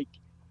feel like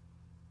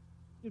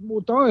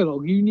more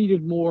dialogue. You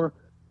needed more,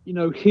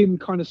 him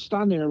kind of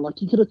standing there. Like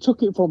he could have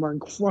took it from her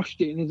and crushed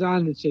it in his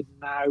hand and said,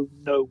 "Now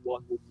no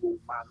one will rule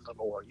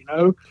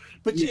Mandalore."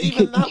 But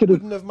that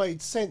wouldn't have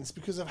made sense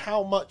because of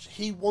how much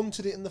he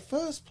wanted it in the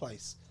first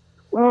place.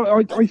 Well,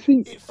 I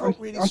think it felt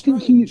really I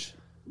think strange.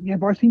 Yeah,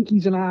 but I think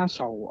he's an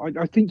asshole.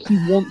 I think he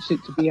wants it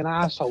to be an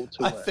asshole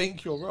to I her.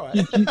 think you're right.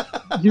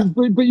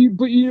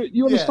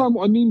 You understand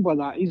what I mean by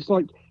that? It's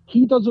like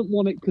he doesn't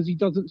want it because he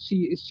doesn't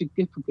see it as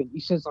significant. He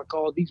says like,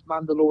 "Oh, these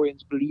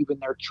Mandalorians believe in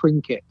their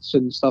trinkets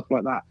and stuff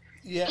like that."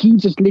 Yeah. He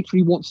just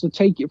literally wants to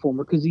take it from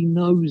her because he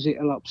knows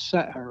it'll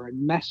upset her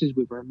and messes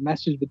with her and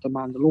messes with the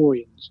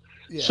Mandalorians.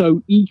 Yeah.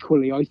 So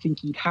equally, I think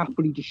he'd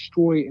happily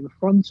destroy it in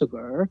front of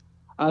her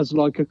as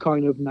like a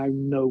kind of now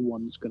no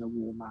one's going to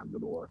rule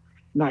Mandalore.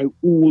 Now,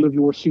 all of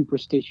your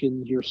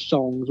superstitions, your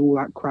songs, all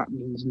that crap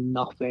means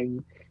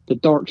nothing. The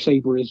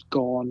darksaber is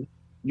gone.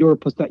 You're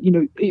pathetic.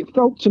 It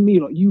felt to me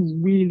like you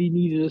really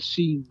needed a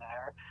scene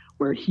there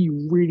where he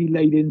really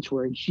laid into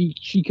her and she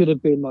could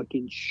have been like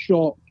in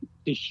shock,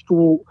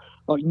 distraught,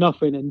 like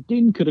nothing. And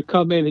Din could have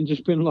come in and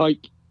just been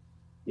like,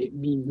 "It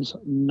means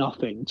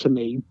nothing to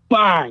me."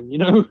 Bang,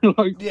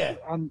 like, yeah.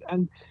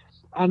 And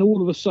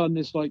all of a sudden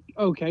it's like,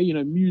 okay,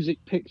 music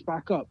picks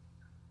back up.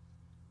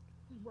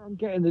 I'm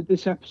getting that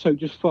this episode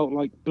just felt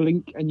like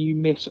blink and you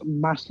miss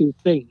massive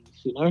things,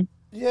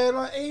 Yeah,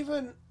 like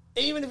even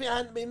if it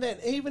hadn't been then,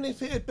 even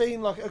if it had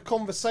been like a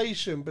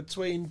conversation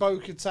between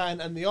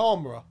Bo-Katan and the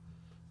Armourer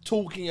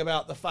talking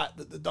about the fact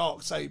that the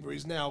Darksaber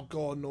is now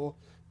gone, or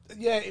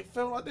it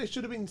felt like there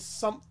should have been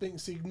something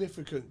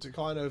significant to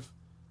kind of,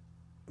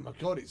 oh my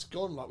god, it's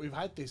gone, like we've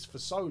had this for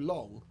so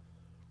long.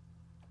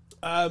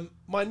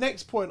 My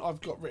next point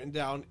I've got written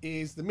down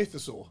is the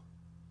Mythosaur.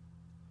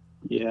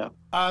 Yeah.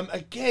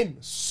 Again,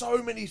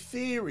 so many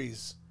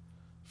theories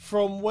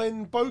from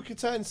when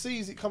Bo-Katan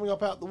sees it coming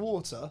up out the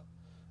water,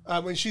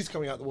 when she's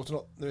coming out the water,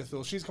 not the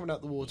Mythosaur, she's coming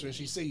out the water and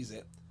she sees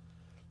it.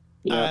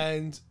 Yeah.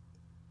 And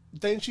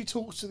then she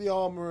talks to the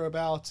Armourer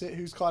about it,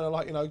 who's kind of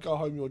like, go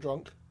home, you're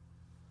drunk.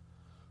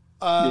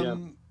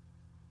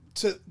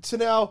 To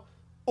now,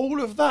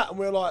 all of that, and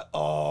we're like,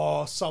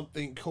 oh,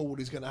 something cool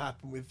is going to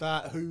happen with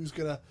that. Who's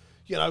going to,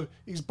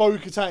 is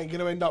Bo-Katan going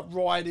to end up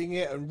riding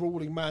it and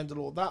ruling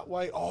Mandalore that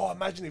way? Oh,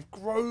 imagine if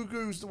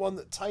Grogu's the one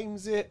that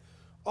tames it.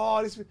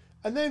 Oh,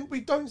 And then we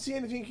don't see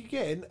anything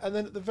again, and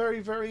then at the very,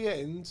 very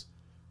end,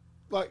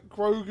 like,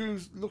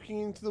 Grogu's looking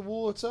into the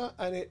water,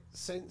 and it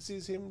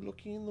senses him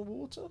looking in the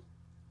water.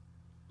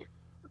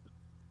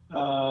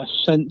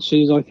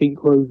 Senses, I think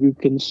Grogu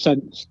can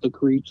sense the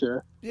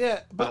creature.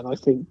 Yeah, but... And I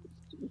think...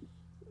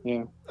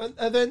 Yeah.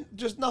 And then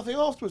just nothing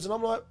afterwards, and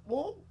I'm like,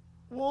 what?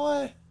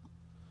 Why?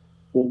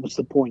 What was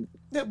the point?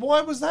 Yeah, why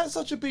was that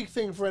such a big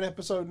thing for an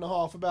episode and a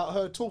half about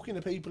her talking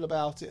to people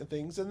about it and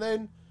things, and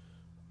then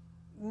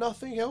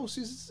nothing else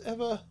is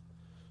ever...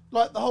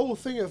 Like, the whole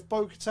thing of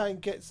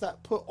Bo-Katan gets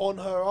that put on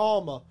her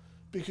armour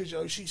because, you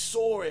know, she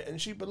saw it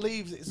and she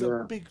believes it's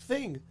a big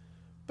thing.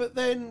 But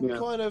then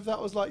kind of that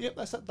was like, yep,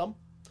 that's that done.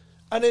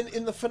 And then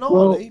in the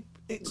finale,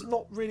 it's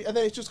not really... And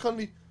then it's just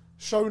kind of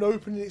shown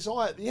opening its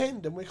eye at the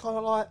end, and we're kind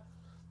of like,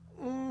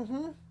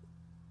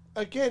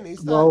 Again,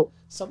 is that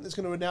something that's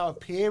going to now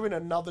appear in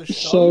another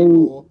show?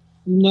 So,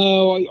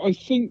 no, I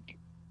think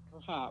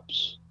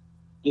perhaps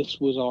this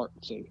was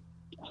artsy.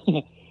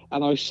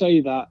 And I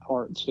say that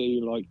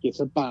artsy like it's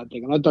a bad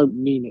thing, and I don't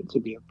mean it to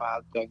be a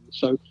bad thing.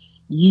 So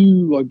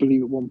you, I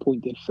believe, at one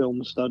point did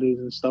film studies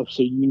and stuff,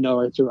 so you know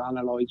how to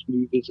analyse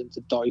movies and to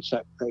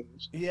dissect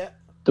things. Yeah.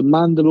 The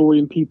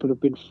Mandalorian people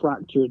have been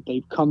fractured.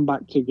 They've come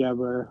back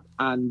together,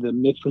 and the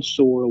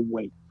mythosaur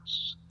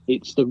awakes.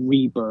 It's the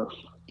rebirth,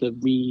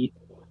 the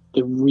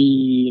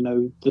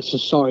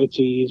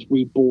society is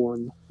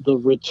reborn, the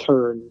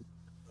return,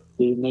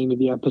 the name of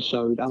the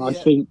episode. And I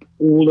think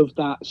all of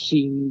that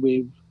scene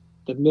with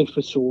the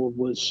mythosaur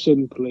was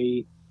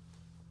simply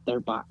they're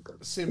back.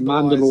 The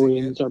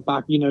Mandalorians are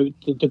back. You know,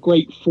 the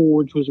Great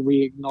Forge was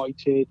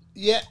reignited.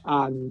 Yeah.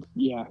 And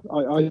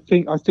I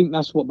think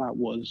that's what that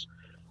was.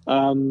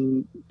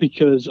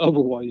 Because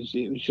otherwise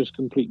it was just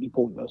completely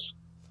pointless.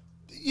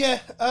 Yeah,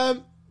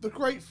 the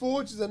Great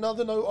Forge is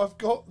another note I've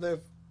got.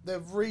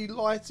 They've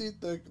relighted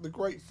the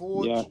Great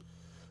Forge. Yeah.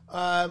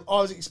 I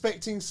was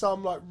expecting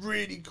some like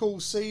really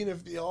cool scene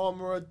of the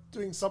armourer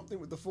doing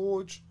something with the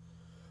forge.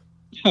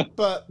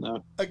 But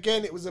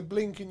again, it was a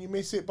blink and you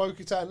miss it.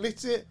 Bo-Katan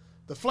lit it.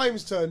 The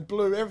flames turned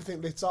blue.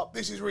 Everything lit up.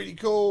 This is really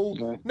cool.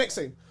 Yeah. Next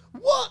scene.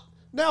 What?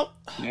 Now,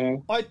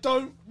 I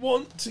don't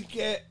want to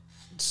get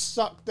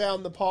sucked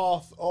down the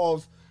path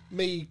of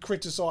me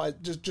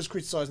just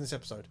criticising this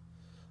episode.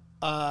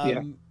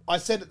 I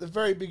said at the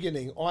very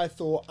beginning, I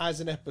thought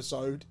as an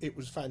episode, it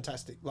was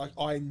fantastic. Like,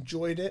 I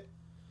enjoyed it.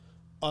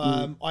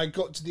 I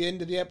got to the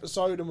end of the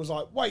episode and was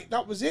like, wait,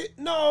 that was it?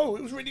 No,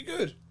 it was really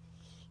good.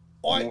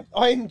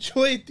 I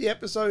enjoyed the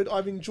episode.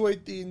 I've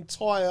enjoyed the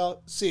entire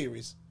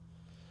series.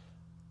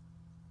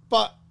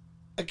 But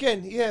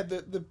again,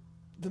 the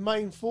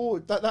main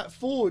forge, that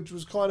forge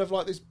was kind of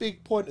like this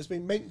big point that's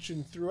been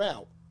mentioned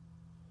throughout.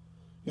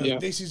 You know,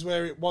 this is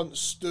where it once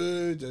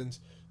stood, and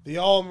the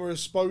armour has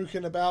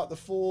spoken about the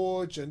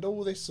forge and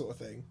all this sort of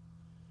thing.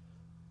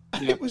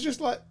 And it was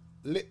just like,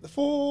 lit the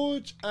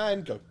forge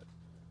and go.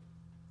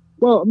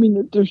 Well, I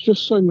mean, there's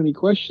just so many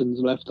questions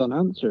left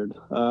unanswered.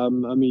 I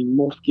mean,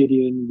 Moff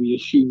Gideon, we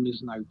assume,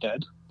 is now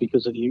dead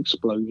because of the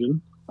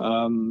explosion.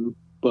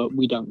 But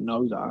we don't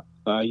know that.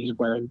 He's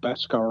wearing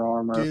Beskar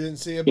armor. You didn't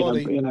see a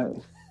body.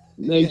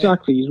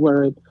 Exactly. He's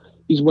wearing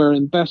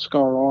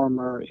Beskar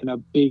armor in a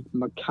big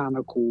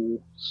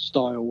mechanical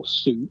style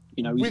suit.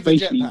 You know, he's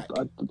basically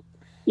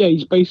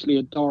he's basically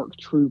a dark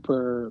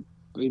trooper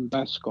in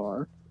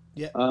Beskar.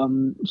 Yeah.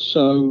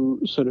 So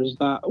there's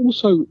that.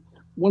 Also,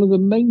 one of the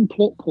main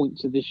plot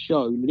points of this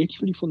show,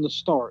 literally from the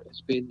start, has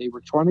been they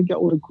were trying to get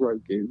hold of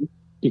Grogu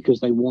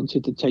because they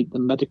wanted to take the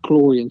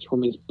midichlorians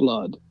from his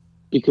blood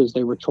because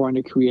they were trying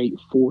to create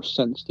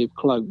Force-sensitive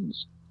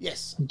clones.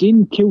 Yes.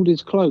 Din killed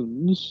his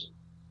clones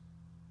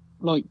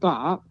like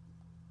that,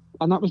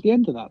 and that was the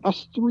end of that.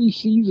 That's 3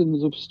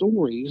 seasons of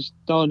stories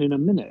done in a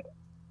minute.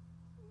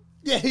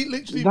 Yeah, he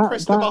literally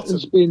pressed the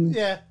button.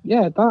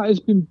 That has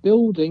been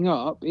building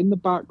up in the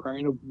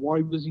background of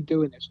why was he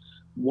doing this?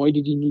 Why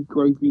did he need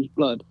Grogu's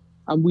blood?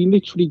 And we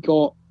literally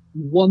got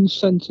 1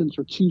 sentence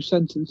or 2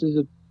 sentences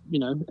of,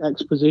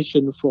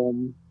 exposition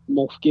from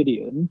Moff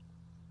Gideon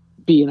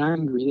being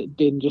angry that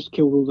Din just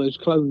killed all those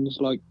clones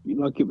like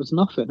it was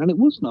nothing, and it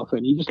was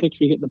nothing. He just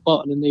literally hit the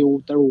button and they're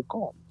all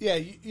gone. Yeah,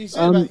 you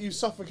said about you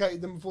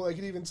suffocated them before they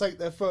could even take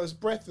their first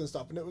breath and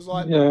stuff, and it was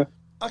like,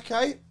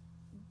 okay,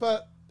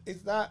 but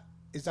is that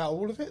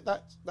all of it?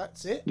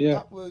 That's it? Yeah.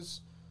 That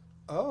was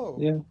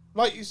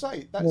like you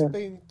say, that's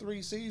been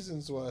 3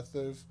 seasons worth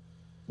of.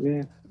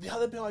 Yeah. The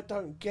other bit I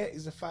don't get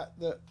is the fact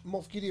that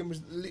Moff Gideon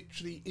was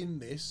literally in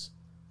this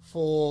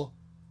for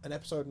an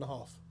episode and a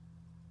half.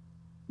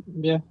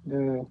 Yeah.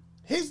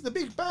 Here's the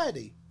big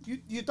baddie.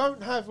 You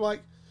don't have,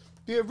 like,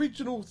 the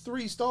original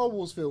 3 Star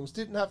Wars films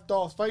didn't have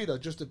Darth Vader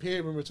just appear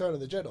in Return of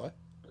the Jedi.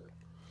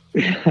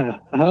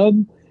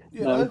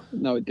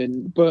 No, it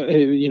didn't. But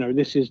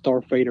this is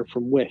Darth Vader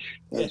from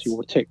Wish, as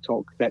your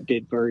TikTok that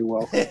did very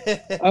well.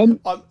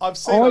 I've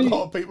seen a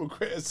lot of people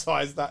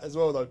criticise that as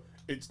well, though.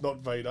 It's not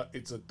Vader;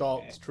 it's a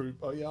Dark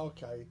Trooper. Oh, yeah,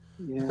 okay.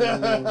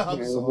 Yeah,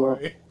 I'm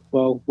sorry.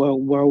 Well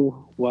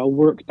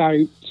worked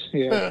out.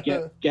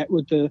 Yeah, get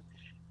with the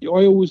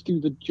I always do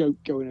the joke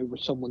going over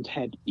someone's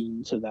head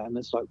being to them.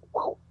 It's like,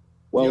 wow,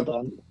 well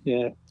done.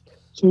 Yeah.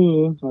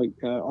 So,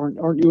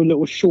 aren't you a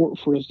little short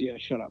for us? Yeah,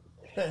 shut up.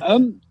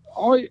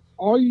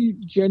 I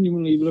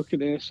genuinely look at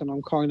this and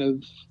I'm kind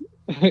of,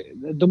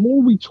 the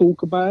more we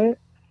talk about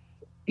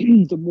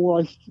it, the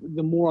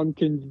more I'm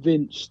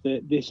convinced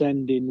that this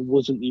ending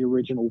wasn't the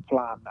original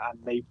plan and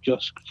they've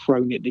just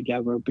thrown it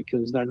together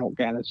because they're not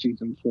getting a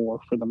season 4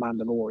 for the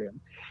Mandalorian.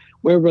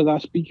 Whether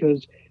that's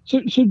because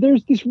so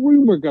there's this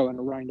rumor going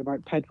around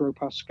about Pedro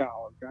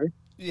Pascal, okay?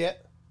 Yeah.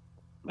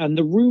 And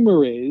the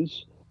rumor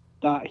is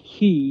that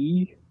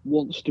he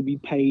wants to be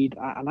paid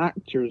at an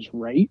actor's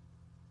rate,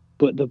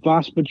 but the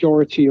vast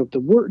majority of the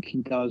work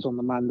he does on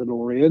the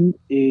Mandalorian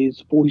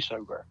is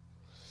voiceover.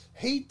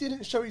 He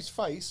didn't show his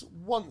face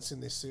once in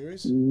this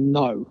series.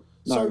 No,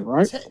 so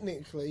right?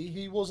 Technically,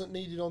 he wasn't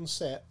needed on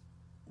set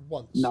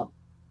once. No.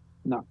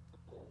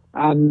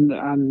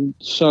 And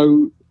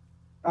so,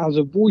 as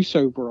a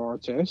voiceover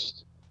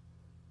artist,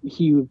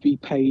 he would be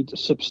paid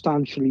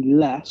substantially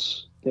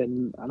less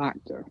than an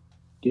actor.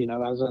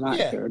 As an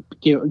actor,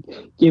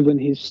 given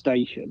his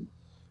station.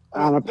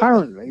 And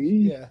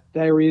apparently,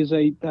 there is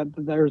a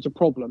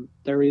problem.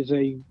 There is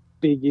a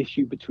big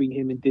issue between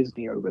him and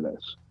Disney over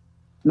this.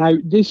 Now,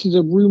 this is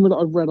a rumor that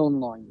I've read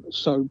online,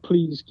 so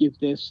please give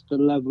this the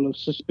level of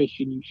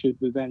suspicion you should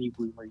with any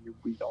rumor you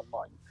read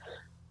online.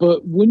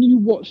 But when you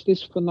watch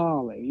this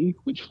finale,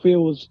 which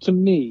feels to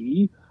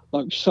me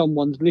like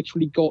someone's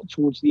literally got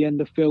towards the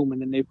end of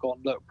filming and they've gone,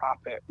 look, wrap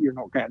it, you're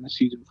not getting a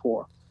season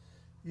 4.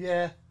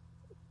 Yeah.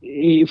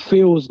 It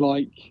feels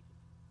like,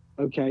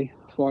 okay,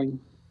 fine,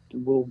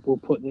 we'll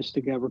put this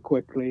together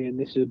quickly and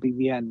this will be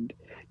the end.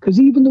 Because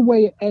even the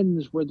way it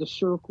ends, where the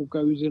circle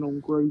goes in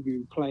on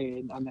Grogu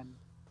playing and then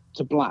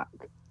to black,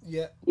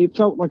 it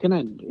felt like an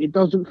end. It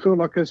doesn't feel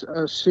like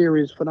a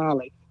series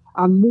finale.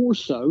 And more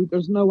so,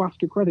 there's no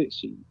after credit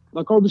scene.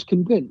 Like, I was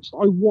convinced.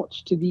 I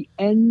watched to the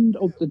end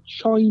of the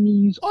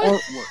Chinese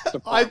artwork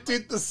department. I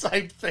did the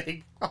same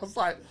thing. I was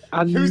like,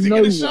 who's he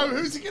going to show?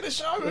 Who's he going to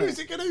show? Who's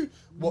he going to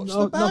watch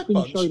the Bad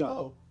Bunch? Showed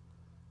up.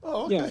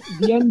 Oh, okay.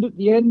 Yeah,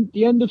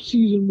 the end of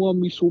season 1,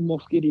 we saw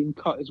Moff Gideon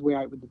cut his way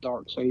out with the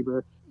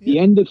Darksaber. The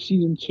end of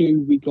season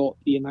 2, we got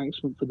the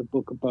announcement for the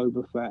Book of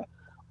Boba Fett.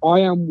 I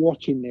am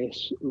watching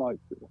this, like,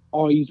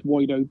 eyes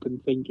wide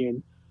open,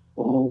 thinking,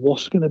 oh,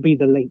 what's going to be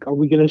the link? Are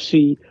we going to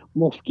see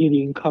Moff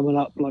Gideon coming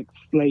up, like,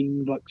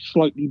 flamed, like,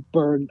 slightly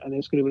burnt, and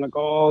it's going to be like,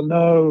 oh,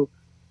 no.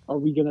 Are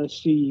we going to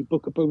see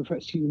Book of Boba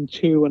Fett season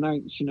 2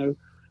 announced,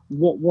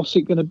 what's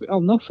it going to be? Oh,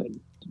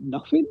 nothing.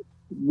 Nothing?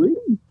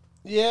 Really?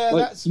 Yeah,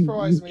 that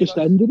surprised me. You just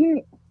ended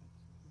it.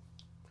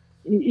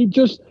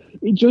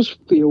 It just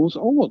feels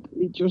odd.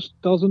 It just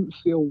doesn't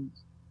feel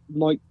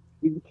like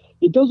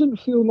it doesn't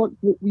feel like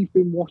what we've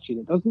been watching.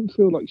 It doesn't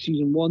feel like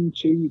season 1,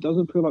 2. It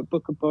doesn't feel like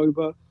Book of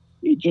Boba.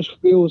 It just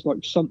feels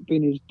like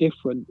something is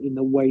different in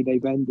the way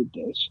they've ended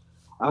this,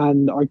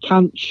 and I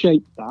can't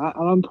shake that.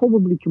 And I'm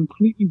probably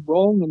completely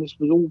wrong, and this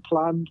was all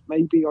planned.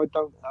 Maybe, I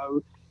don't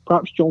know.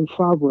 Perhaps Jon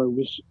Favreau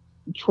was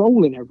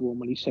trolling everyone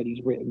when he said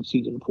he's written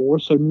season 4,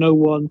 so no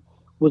one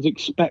was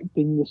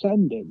expecting this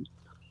ending.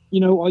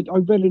 I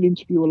read an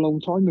interview a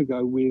long time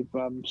ago with,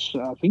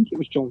 I think it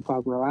was Jon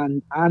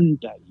Favreau and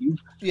Dave,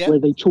 where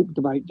they talked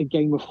about the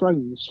Game of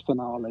Thrones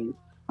finale.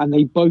 And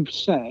they both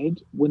said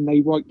when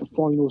they write the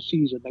final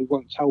season, they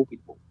won't tell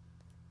people.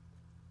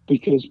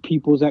 Because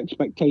people's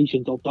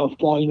expectations of the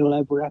final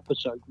ever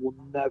episode will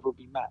never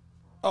be met.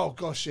 Oh,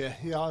 gosh, yeah.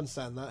 Yeah, I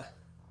understand that.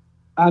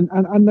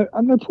 And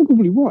they're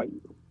probably right.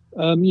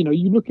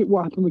 You look at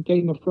what happened with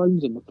Game of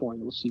Thrones in the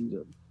final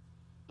season.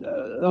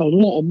 A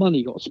lot of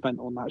money got spent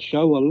on that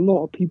show. A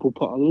lot of people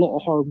put a lot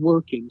of hard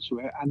work into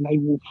it, and they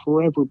will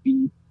forever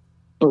be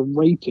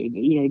berated.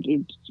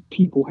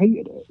 People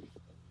hated it.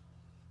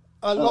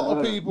 A lot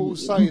of people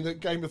say that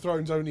Game of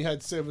Thrones only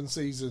had 7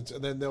 seasons,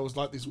 and then there was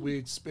like this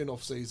weird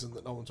spin-off season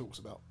that no one talks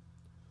about.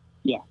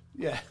 Yeah.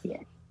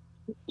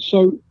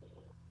 So,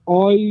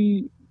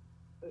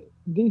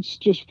 this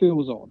just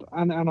feels odd,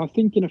 and I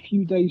think in a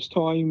few days'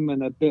 time,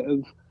 and a bit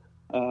of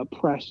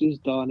press is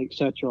done,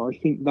 etc., I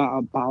think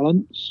that'll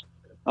balance.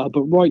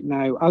 But right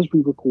now, as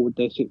we record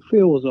this, it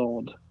feels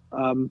odd.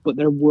 But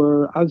there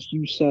were, as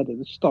you said at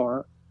the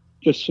start,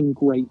 just some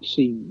great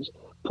scenes.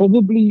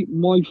 Probably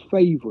my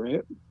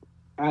favourite.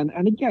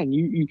 And again,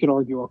 you could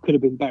argue, could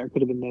have been better,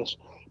 could have been this.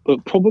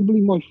 But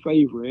probably my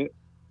favourite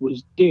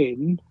was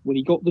Din, when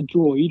he got the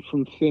droid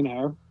from thin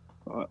air.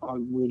 I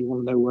really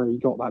want to know where he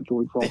got that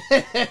droid from.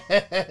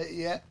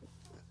 Yeah.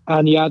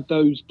 And he had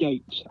those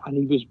gates, and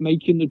he was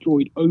making the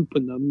droid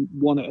open them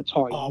one at a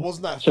time. Oh,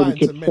 wasn't that so he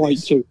could fight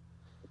too.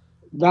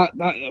 That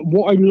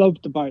what I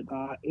loved about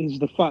that is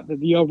the fact that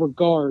the other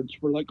guards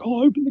were like,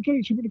 "Oh, open the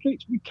gates,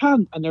 we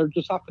can't," and they're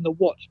just having to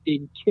watch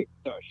being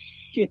kicked the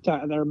shit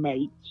out of their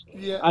mates,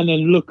 and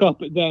then look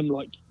up at them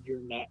like,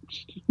 "You're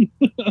next."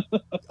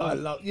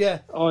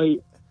 I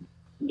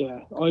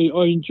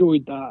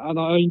enjoyed that, and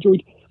I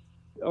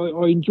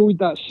enjoyed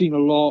that scene a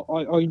lot.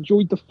 I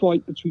enjoyed the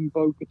fight between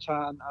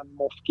Bo-Katan and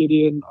Moff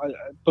Gideon,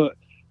 but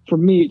for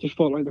me, it just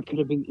felt like it could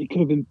have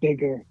been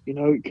bigger. You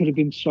know, it could have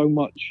been so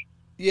much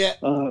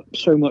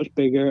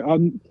bigger.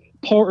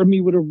 Part of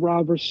me would have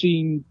rather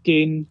seen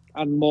Din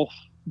and Moff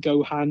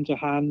go hand to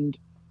hand,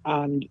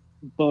 and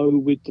Bo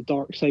with the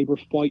Darksaber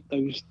fight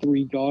those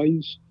three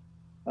guys,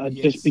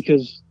 just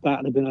because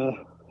that would have been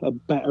a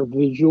better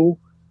visual.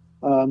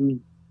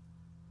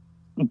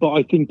 But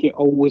I think it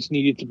always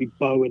needed to be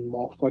Bo and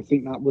Moff. I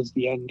think that was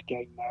the end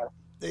game there.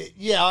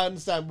 Yeah, I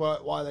understand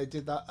why they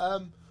did that.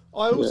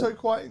 I also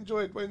quite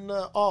enjoyed when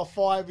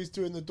R5 is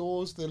doing the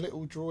doors, the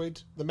little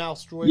droid, the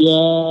mouse droid.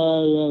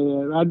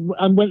 Yeah.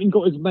 And went and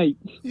got his mate.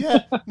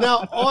 Yeah.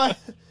 Now, I,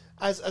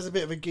 as a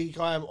bit of a geek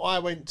I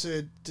went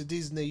to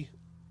Disney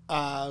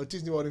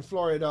World in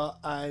Florida,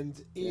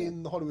 and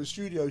in the Hollywood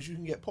studios, you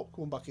can get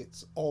popcorn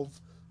buckets of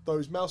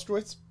those mouse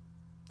droids.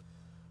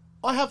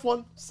 I have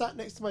one sat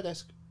next to my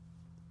desk.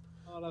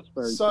 Oh, that's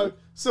very good.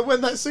 So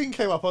when that scene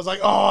came up, I was like,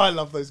 oh, I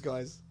love those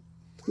guys.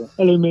 Yeah.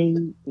 Hello,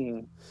 me.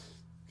 Yeah.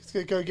 He's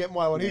going to go get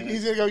my one. Yeah.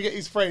 He's going to go get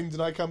his friend,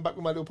 and I come back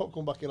with my little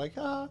popcorn bucket like,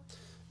 No.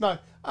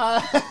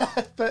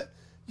 But,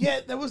 yeah,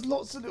 there was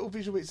lots of little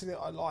visual bits in it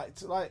I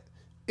liked. Like,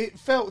 it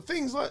felt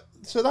things like...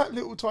 So that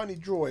little tiny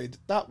droid,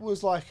 that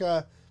was like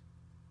a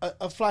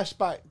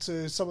flashback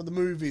to some of the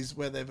movies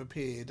where they've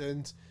appeared.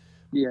 And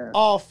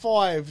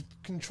R5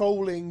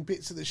 controlling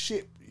bits of the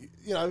ship,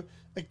 you know...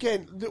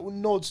 Again, little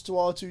nods to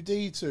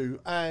R2-D2,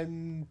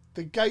 and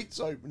the gates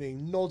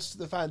opening nods to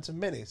the Phantom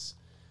Menace.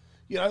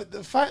 You know,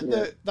 the fact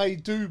that they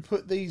do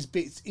put these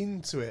bits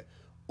into it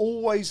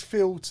always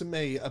feel to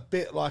me a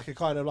bit like a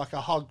kind of like a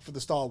hug for the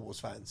Star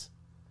Wars fans.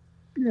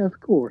 Yeah, of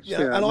course.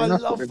 Yeah, and I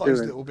love those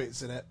little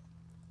bits in it.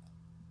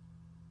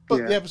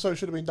 But the episode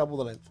should have been double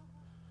the length.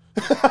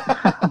 It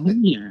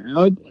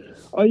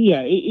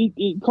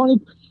kind of...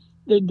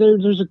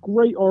 There's a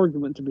great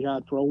argument to be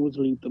had for always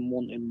leave them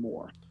wanting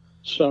more.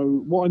 So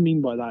what I mean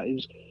by that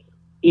is,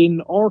 in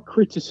our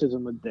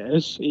criticism of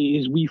this,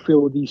 is we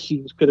feel these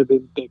scenes could have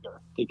been bigger.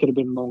 They could have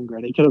been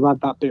longer. They could have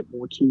had that bit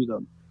more to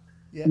them.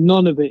 Yeah.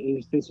 None of it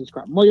is, this is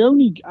crap. My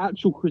only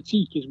actual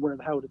critique is, where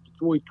the hell did the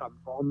droid come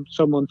from?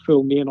 Someone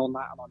fill me in on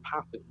that and I'm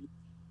happy.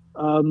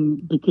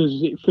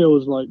 Because it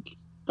feels like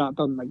that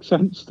doesn't make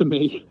sense to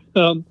me.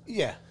 But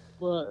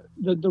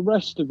the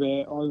rest of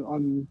it,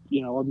 I'm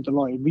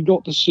delighted. We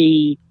got to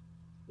see...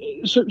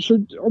 So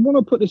I want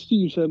to put this to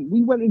you, Sam.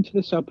 We went into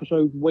this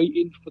episode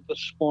waiting for the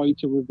spy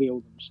to reveal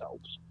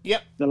themselves.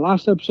 Yep. The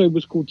last episode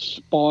was called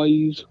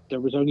Spies.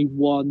 There was only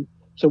one.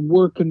 So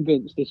we're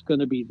convinced it's going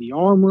to be the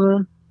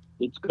Armorer.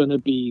 It's going to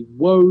be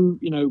Woe.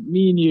 You know,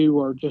 me and you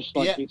are just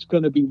like, it's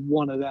going to be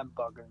one of them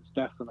buggers,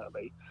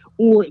 definitely.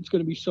 Or it's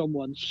going to be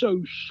someone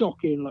so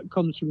shocking, like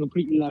comes from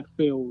completely left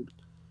field.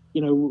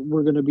 You know,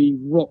 we're going to be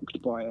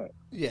rocked by it.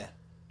 Yeah.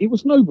 It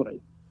was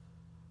nobody.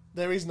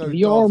 There is no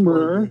the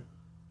Armorer.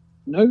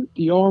 No,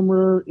 the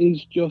Armorer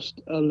is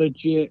just a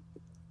legit,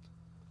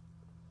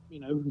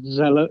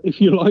 zealot,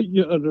 if you like,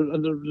 a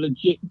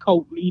legit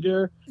cult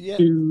leader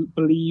who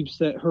believes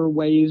that her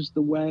way is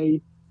the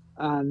way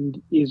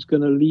and is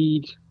going to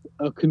lead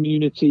a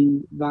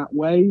community that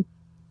way.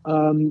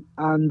 And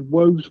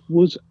Woes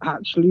was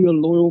actually a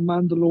loyal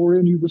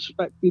Mandalorian who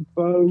respected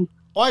Bo.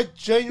 I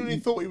genuinely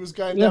thought he was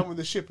going down with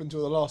the ship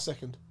until the last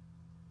second.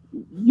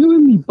 You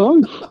and me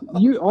both.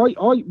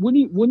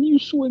 When you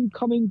saw him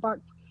coming back.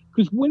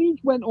 Because when he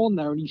went on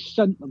there and he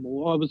sent them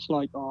all, I was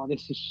like, oh,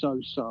 this is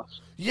so sus.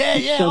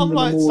 I'm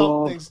like,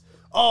 something's...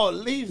 Oh,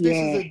 leave this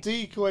as a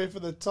decoy for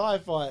the TIE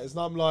fighters.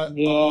 And I'm like,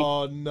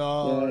 oh,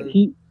 no.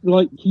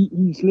 Yeah.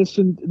 He's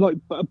listened... But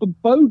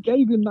Bo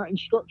gave him that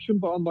instruction,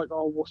 but I'm like,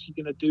 oh, what's he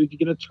going to do? Is he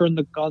going to turn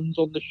the guns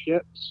on the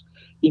ships?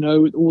 You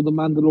know, all the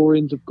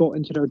Mandalorians have got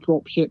into their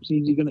drop ships.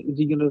 Is he going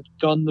to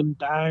gun them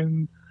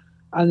down?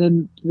 And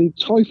then the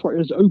TIE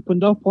fighters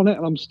opened up on it,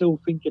 and I'm still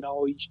thinking,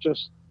 oh, he's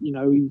just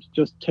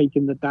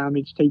taking the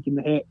damage, taking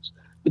the hits.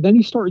 But then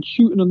he started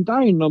shooting them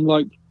down, and I'm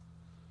like,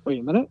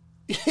 wait a minute.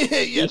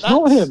 It's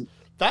not him.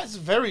 That's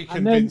very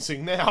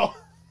convincing now.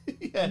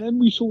 And then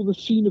we saw the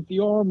scene of the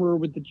Armorer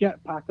with the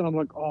jetpack, and I'm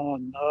like, oh,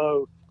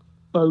 no.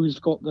 Bo's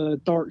got the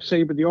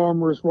Darksaber, the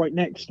Armorer's right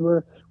next to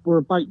her. We're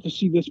about to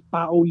see this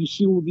battle. You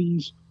see all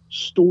these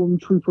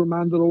stormtrooper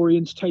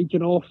Mandalorians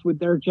taking off with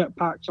their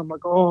jetpacks. I'm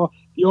like, oh,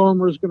 the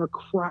Armorer's going to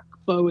crack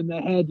Bo in the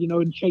head,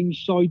 and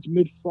change sides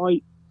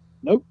mid-fight.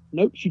 Nope,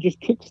 she just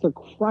kicks the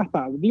crap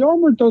out of it. The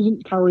Armorer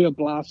doesn't carry a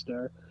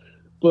blaster,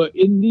 but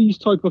in these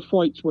type of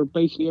fights where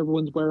basically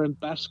everyone's wearing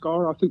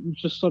Beskar, I think we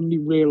just suddenly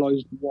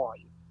realised why.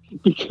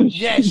 Because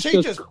she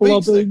just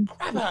beats the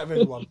crap out of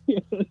everyone.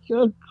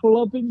 Just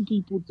clubbing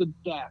people to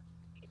death.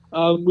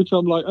 Which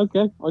I'm like,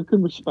 okay, I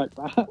can respect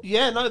that.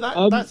 Yeah, no,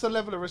 that's a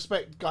level of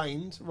respect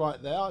gained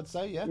right there, I'd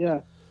say, yeah. Yeah.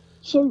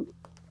 So,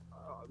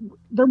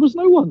 there was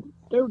no one.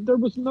 There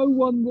was no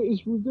one that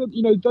is revealed.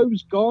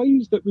 Those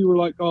guys that we were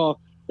like, oh,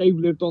 they've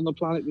lived on the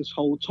planet this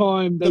whole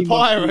time. The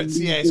pirates,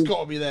 it's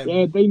got to be them.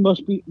 Yeah, they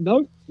must be.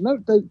 No,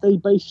 they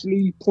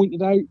basically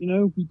pointed out,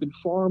 we've been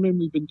farming,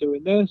 we've been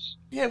doing this.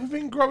 Yeah, we've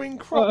been growing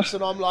crops,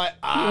 and I'm like,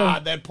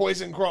 they're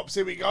poison crops,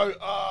 here we go.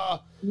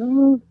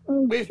 No,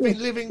 We've been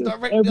living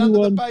directly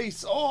under the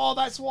base. Oh,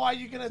 that's why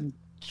you're going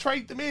to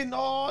trade them in.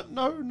 Oh,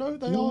 no,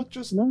 they are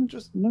just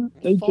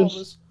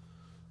farmers.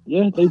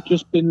 They've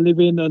just been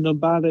living a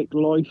nomadic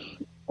life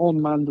on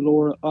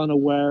Mandalore,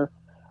 unaware.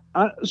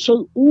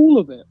 So all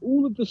of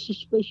the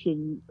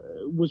suspicion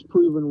was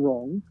proven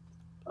wrong.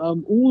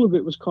 All of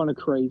it was kind of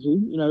crazy.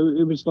 You know,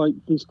 it was like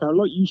this guy,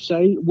 like you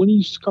say, when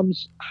he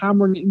comes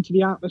hammering it into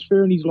the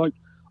atmosphere and he's like,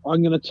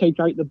 I'm going to take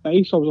out the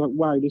base. I was like,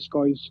 wow, this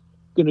guy's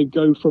going to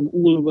go from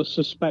all of us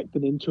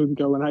suspecting into him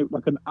going out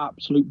like an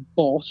absolute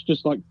boss,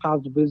 just like Paz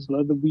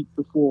Vizsla the week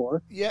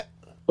before. Yeah.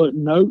 But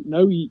no,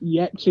 he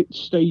exits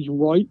stage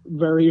right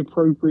very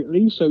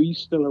appropriately, so he's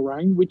still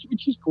around, which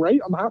is great.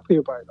 I'm happy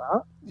about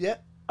that. Yeah.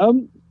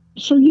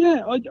 So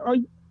yeah, I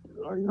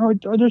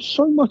there's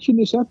so much in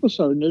this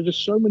episode, and there's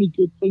just so many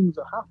good things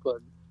that happen.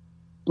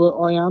 But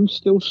I am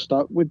still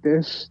stuck with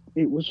this.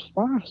 It was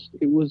fast.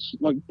 It was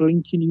like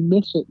blinking, you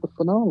miss it. The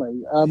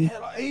finale.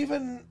 Like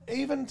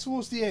even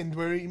towards the end,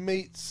 where he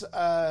meets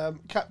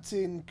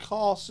Captain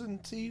Carson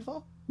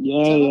Teva.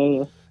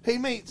 Yeah. He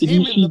meets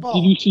him in the bar.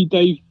 Did you see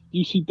Dave?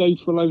 You see Dave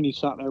Filoni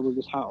sat there with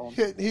his hat on,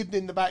 hidden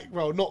in the back.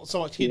 Well, not so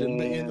much hidden,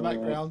 but in the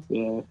background.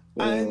 Yeah.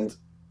 And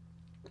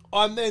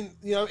I'm then,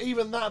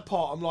 even that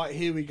part, I'm like,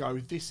 here we go.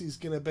 There's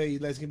going to be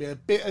a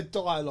bit of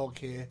dialogue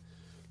here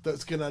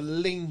that's going to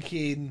link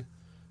in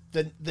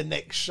the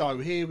next show.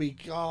 Here we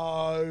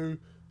go.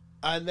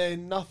 And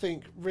then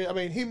nothing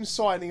him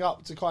signing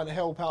up to kind of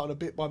help out on a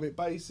bit by bit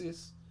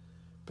basis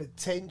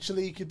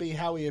potentially could be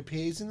how he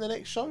appears in the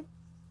next show.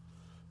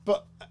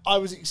 But I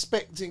was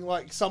expecting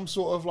like some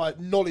sort of like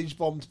knowledge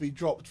bomb to be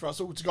dropped for us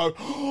all to go,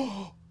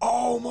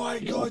 oh my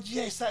god,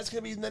 yes, that's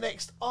going to be in the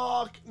next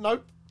arc.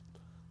 Nope.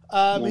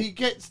 He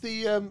gets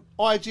the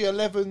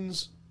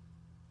IG-11's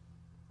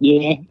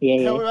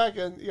Hellrag,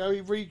 and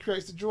he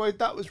recreates the droid.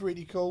 That was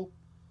really cool.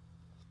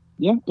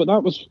 Yeah, but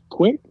that was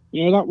quick.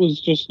 That was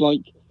just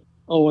like,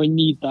 oh, I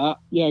need that.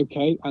 Yeah,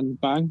 okay,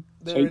 and bang.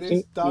 There it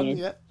is, done,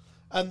 yeah.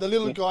 And the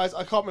little guys,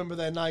 I can't remember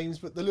their names,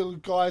 but the little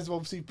guys are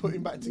obviously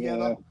putting back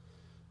together. Yeah.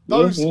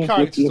 Those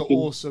characters are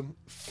awesome.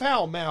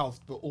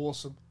 Foul-mouthed, but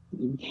awesome.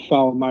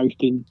 Foul-mouthed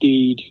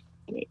indeed.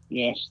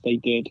 Yes, they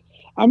did.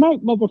 I'm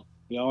out, motherfucker.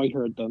 Yeah, I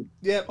heard them.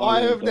 Yeah,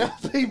 I have now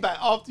been back.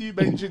 After you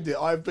mentioned it,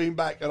 I've been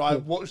back and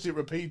I've watched it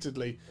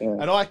repeatedly. Yeah.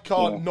 And I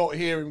can't not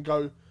hear him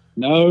go...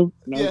 No.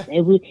 Yeah.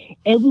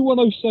 Everyone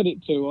I've said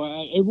it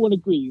to, everyone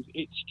agrees.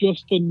 It's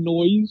just a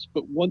noise,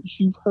 but once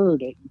you've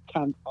heard it, you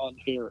can't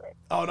unhear it.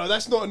 Oh, no,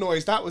 that's not a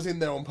noise. That was in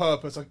there on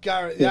purpose. I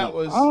guarantee that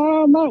was...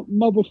 I'm out,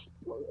 motherfucker.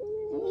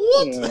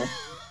 What?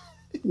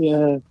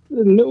 Yeah,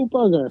 little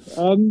bugger.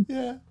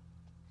 Yeah.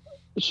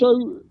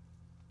 So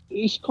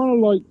it's kind of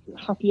like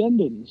happy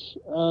endings.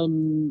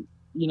 Din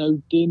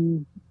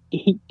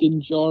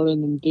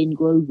Djarin and Din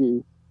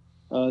Grogu,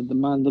 the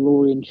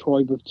Mandalorian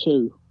tribe of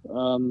two,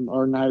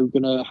 are now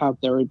going to have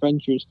their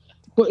adventures.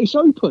 But it's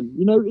open.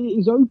 It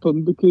is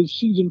open because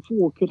season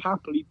 4 could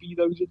happily be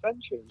those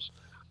adventures.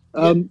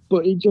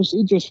 But it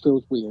just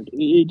feels weird.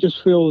 It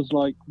just feels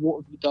like,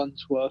 what have you done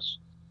to us?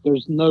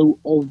 There's no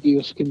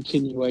obvious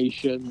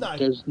continuation. No.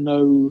 There's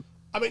no...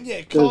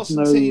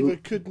 Carson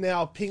Teva could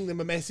now ping them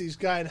a message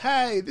going,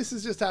 hey, this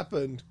has just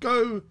happened.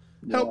 Go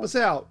help us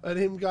out. And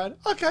him going,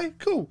 okay,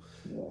 cool.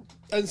 Yeah.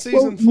 And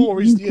season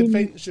 4 is the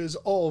adventures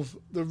of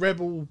the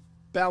rebel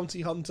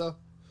bounty hunter,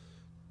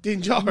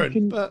 Din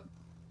Djarin. But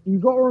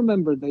you've got to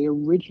remember, they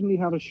originally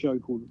had a show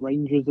called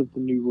Rangers of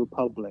the New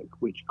Republic,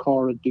 which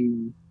Cara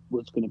Dune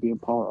was going to be a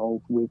part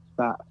of with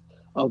that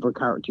other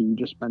character you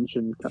just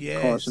mentioned,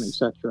 Carson,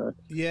 etc.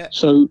 Yeah.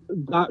 So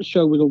that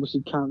show was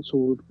obviously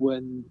cancelled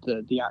when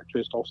the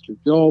actress lost her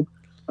job.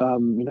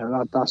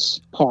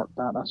 That's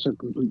that's a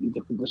completely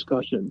different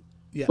discussion.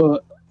 Yeah.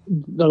 But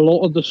a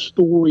lot of the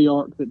story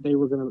arc that they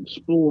were going to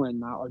explore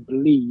in that, I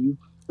believe,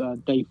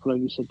 Dave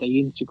Filoni said they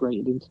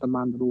integrated into the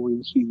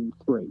Mandalorian season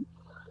 3.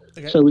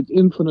 Okay. So it's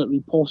infinitely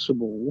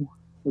possible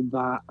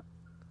that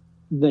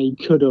they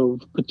could have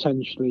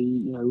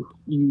potentially,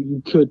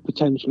 you could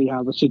potentially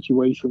have a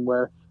situation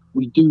where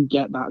we do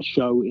get that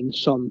show in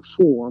some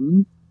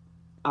form,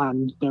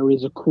 and there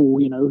is a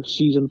cool,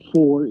 season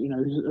 4,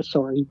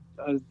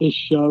 this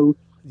show,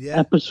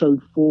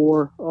 episode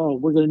 4. Oh,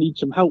 we're going to need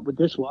some help with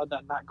this one.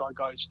 And that guy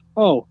goes,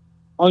 oh,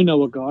 I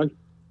know a guy.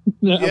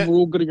 And we're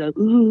all going to go,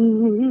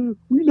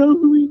 we know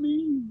who he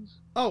means.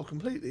 Oh,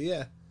 completely,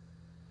 yeah.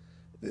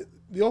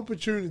 The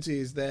opportunity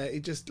is there.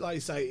 It just, like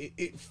you say,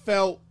 it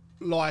felt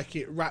like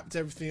it wrapped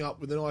everything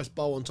up with a nice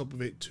bow on top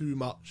of it too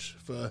much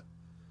for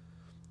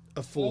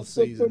a 4th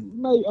season.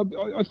 But mate,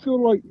 I feel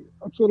like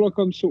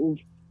I'm sort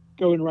of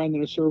going around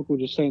in a circle,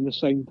 just saying the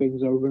same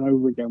things over and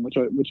over again, which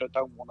I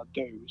don't want to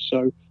do.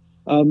 So,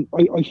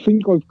 I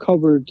think I've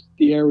covered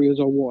the areas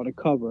I want to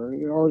cover.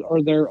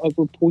 Are there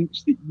other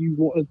points that you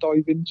want to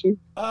dive into?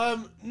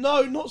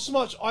 No, not so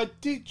much. I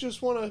did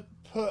just want to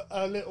put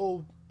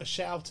a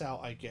shout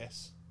out, I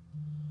guess.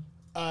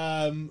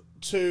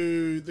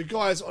 To the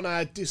guys on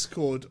our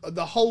Discord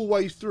the whole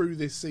way through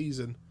this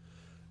season.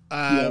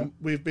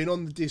 We've been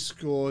on the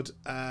Discord.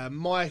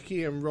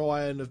 Mikey and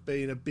Ryan have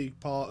been a big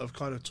part of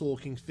kind of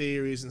talking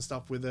theories and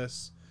stuff with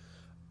us.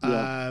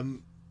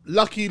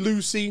 Lucky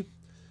Lucy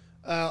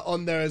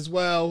on there as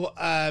well.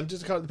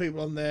 Just a couple of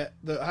people on there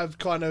that have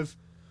kind of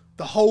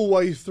the whole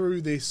way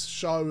through this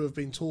show have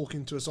been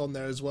talking to us on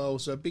there as well.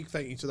 So a big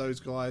thank you to those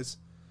guys.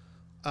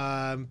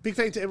 Big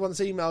thank you to everyone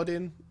that's emailed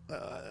in.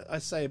 I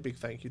say a big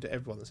thank you to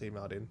everyone that's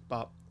emailed in,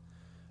 but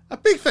a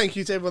big thank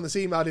you to everyone that's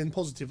emailed in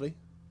positively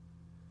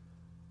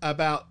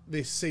about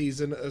this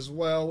season as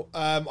well.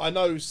 I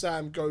know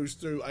Sam goes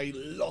through a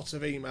lot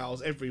of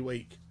emails every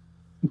week.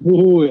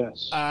 Oh,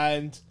 yes.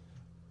 And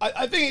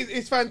I think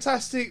it's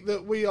fantastic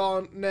that we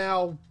are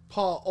now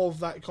part of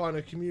that kind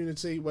of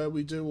community where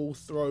we do all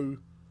throw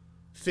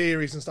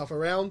theories and stuff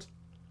around.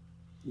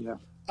 Yeah.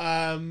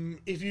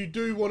 If you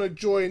do want to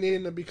join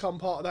in and become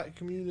part of that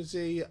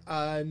community,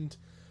 and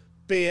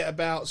be it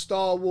about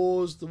Star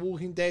Wars, The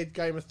Walking Dead,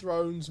 Game of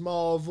Thrones,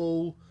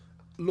 Marvel,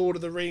 Lord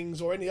of the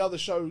Rings, or any other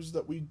shows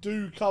that we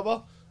do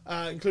cover,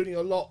 including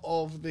a lot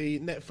of the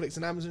Netflix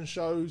and Amazon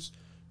shows,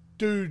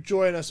 do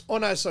join us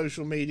on our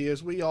social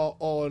medias. We are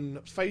on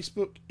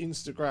Facebook,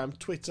 Instagram,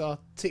 Twitter,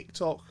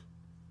 TikTok.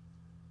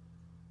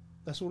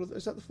 That's all of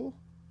is that the 4?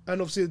 And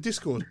obviously the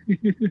Discord.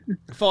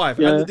 5,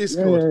 and the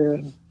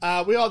Discord.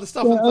 We are the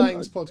Stuff and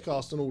Things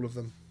podcast on all of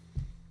them.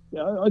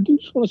 Yeah, I do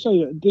just want to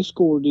say that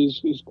Discord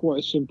is quite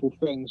a simple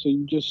thing. So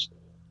you just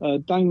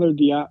download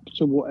the app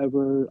to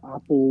whatever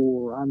Apple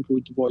or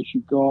Android device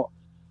you've got.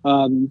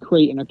 You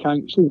create an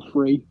account, it's all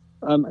free.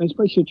 And it's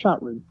basically a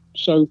chat room.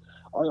 So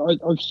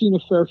I've seen a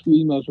fair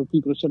few emails where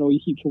people have said, "Oh, you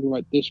keep talking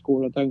about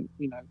Discord. I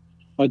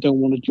don't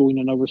want to join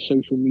another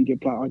social media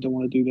platform. I don't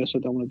want to do this. I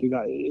don't want to do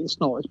that." It's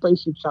not. It's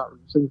basically a chat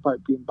room. It's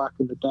about being back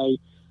in the day,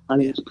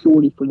 and it's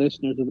purely for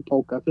listeners of the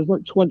podcast. There's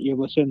like 20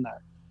 of us in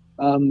there.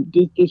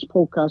 This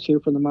podcast here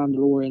for the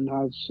Mandalorian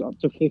has up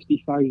to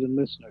 50,000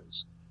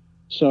 listeners.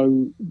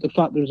 So the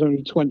fact there's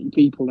only 20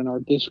 people in our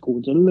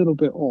Discord is a little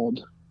bit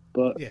odd,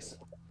 but yes,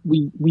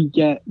 we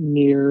get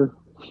near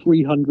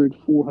 300,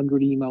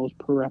 400 emails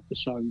per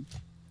episode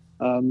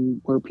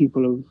where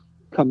people have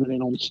coming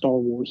in on Star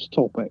Wars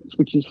topics,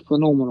 which is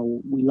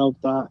phenomenal. We love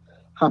that.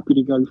 Happy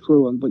to go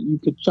through them, but you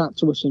could chat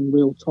to us in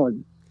real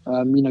time.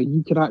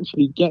 You could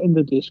actually get in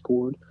the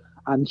Discord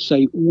and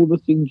say all the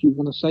things you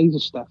want to say to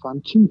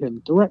Stephan to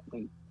him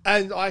directly.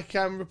 And I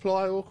can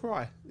reply or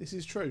cry. This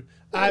is true.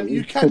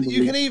 You can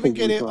even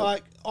get it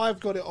like I've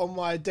got it on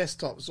my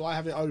desktop, so I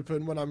have it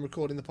open when I'm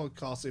recording the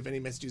podcast. So if any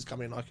messages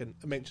come in, I can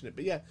mention it.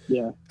 But yeah.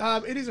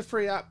 It is a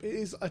free app. It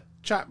is a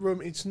chat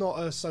room. It's not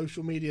a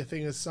social media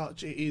thing as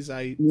such. It is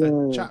a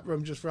chat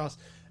room just for us.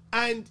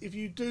 And if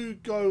you do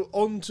go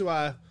onto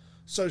our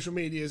social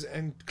medias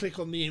and click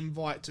on the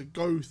invite to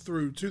go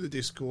through to the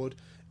Discord,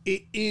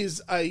 it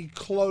is a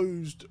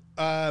closed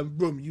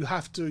room. You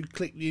have to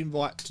click the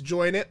invite to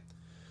join it.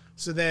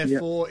 So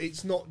therefore,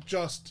 it's not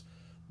just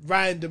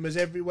random as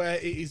everywhere.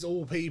 It is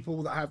all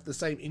people that have the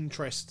same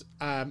interest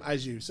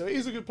as you. So it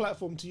is a good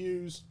platform to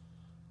use.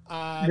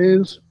 It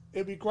is.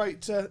 It'd be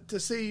great to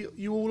see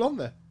you all on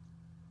there.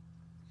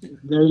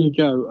 There you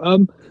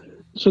go.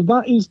 So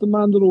that is the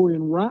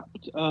Mandalorian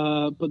wrapped,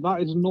 but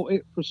that is not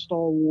it for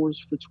Star Wars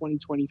for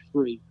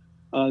 2023.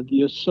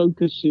 The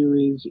Ahsoka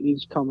series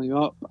is coming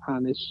up,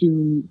 and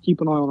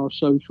keep an eye on our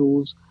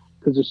socials,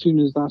 because as soon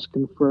as that's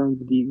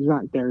confirmed, the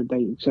exact air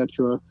date,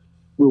 etc.,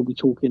 we'll be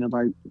talking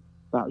about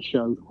that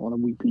show on a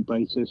weekly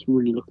basis.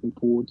 Really looking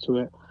forward to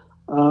it.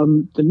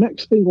 The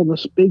next thing on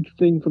this big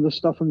thing for the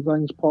Stuff and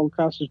Things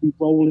podcast as we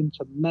roll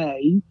into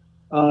May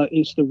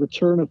is the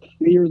return of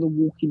Fear the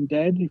Walking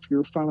Dead. If you're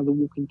a fan of the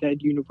Walking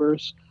Dead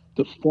universe,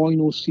 the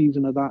final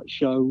season of that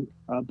show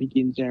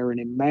begins airing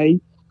in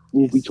May.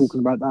 We'll be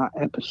talking about that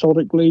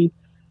episodically,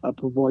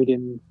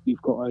 providing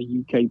we've got a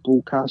UK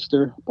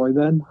broadcaster by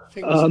then.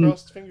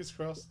 Fingers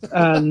crossed.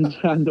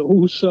 and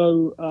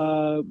also,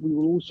 we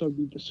will also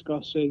be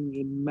discussing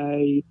in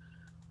May,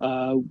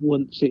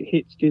 once it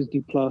hits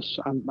Disney Plus,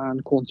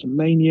 Ant-Man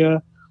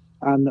Quantumania,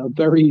 and a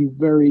very,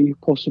 very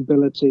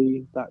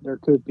possibility that there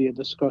could be a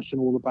discussion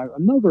all about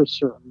another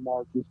certain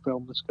Marvel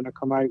film that's going to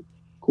come out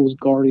called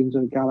Guardians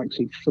of the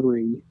Galaxy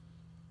 3.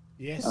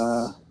 Yes.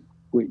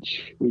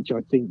 Which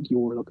I think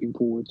you're looking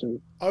forward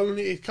to.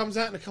 Only it comes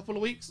out in a couple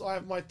of weeks. I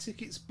have my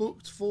tickets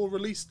booked for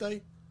release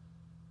day.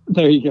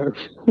 There you go.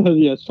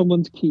 Yeah,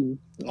 someone's keen.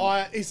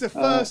 It's the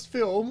first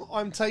film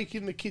I'm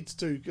taking the kids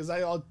to because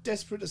they are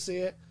desperate to see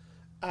it.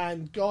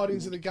 And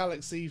Guardians of the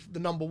Galaxy, the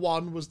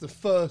 #1, was the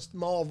first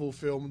Marvel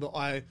film that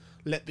I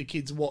let the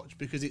kids watch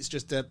because it's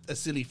just a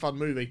silly, fun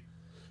movie.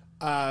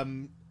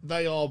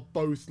 They are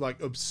both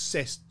like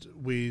obsessed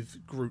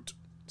with Groot,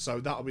 so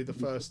that'll be the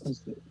first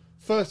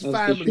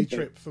family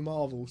trip for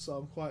Marvel. So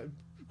I'm quite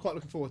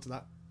looking forward to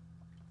that.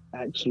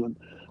 Excellent.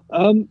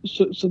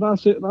 So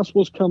that's it. That's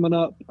what's coming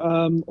up.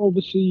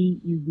 Obviously,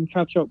 you can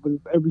catch up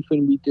with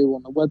everything we do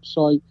on the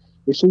website.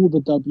 It's all the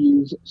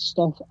W's,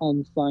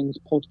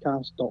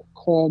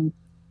 stuffandthangspodcast.com.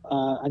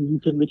 And you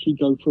can literally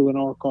go through an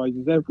archive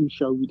of every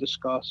show we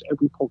discuss,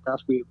 every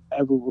podcast we've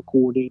ever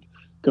recorded.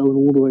 going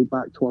all the way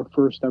back to our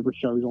first ever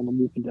shows on The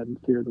Walking Dead and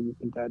Fear the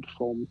Walking Dead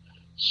from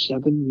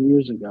 7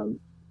 years ago.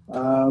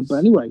 But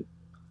anyway,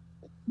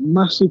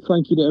 massive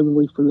thank you to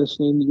everybody for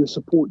listening. Your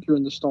support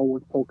during the Star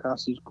Wars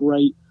podcast is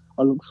great.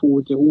 I look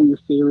forward to all your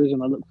theories,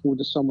 and I look forward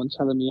to someone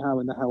telling me how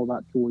in the hell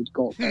that droid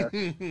got there.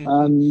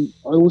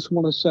 I also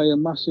want to say a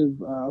massive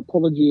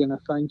apology and a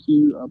thank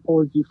you.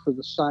 Apology for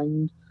the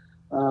sound.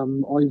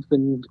 I've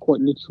been quite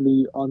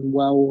literally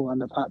unwell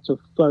and have had to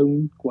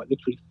quite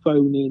literally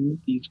phone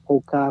in these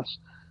podcasts.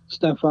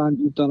 Stephan,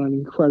 you've done an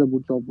incredible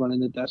job running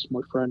the desk,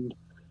 my friend.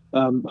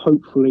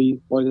 Hopefully,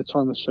 by the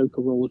time Ahsoka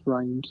rolls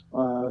round,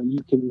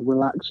 you can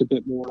relax a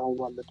bit more and I'll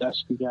run the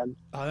desk again.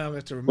 I now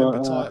have to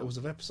remember titles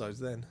of episodes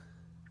then.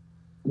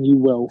 You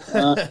will.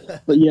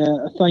 But yeah,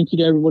 thank you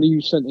to everybody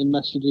who sent in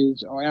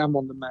messages. I am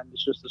on the mend.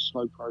 It's just a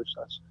slow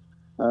process.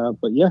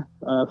 But yeah,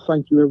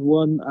 thank you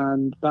everyone.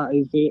 And that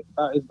is it.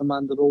 That is the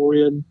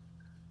Mandalorian.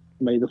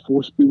 May the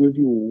Force be with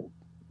you all.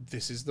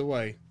 This is the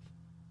way.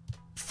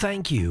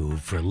 Thank you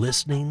for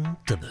listening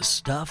to the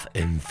Stuff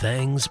and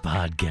Things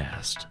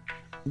podcast.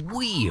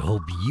 We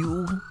hope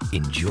you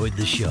enjoyed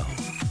the show.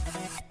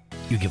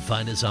 You can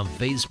find us on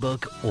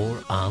Facebook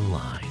or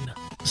online.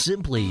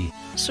 Simply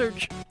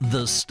search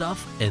the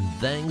Stuff and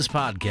Things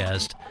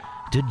podcast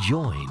to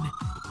join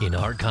in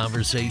our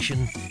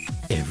conversation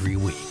every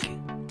week.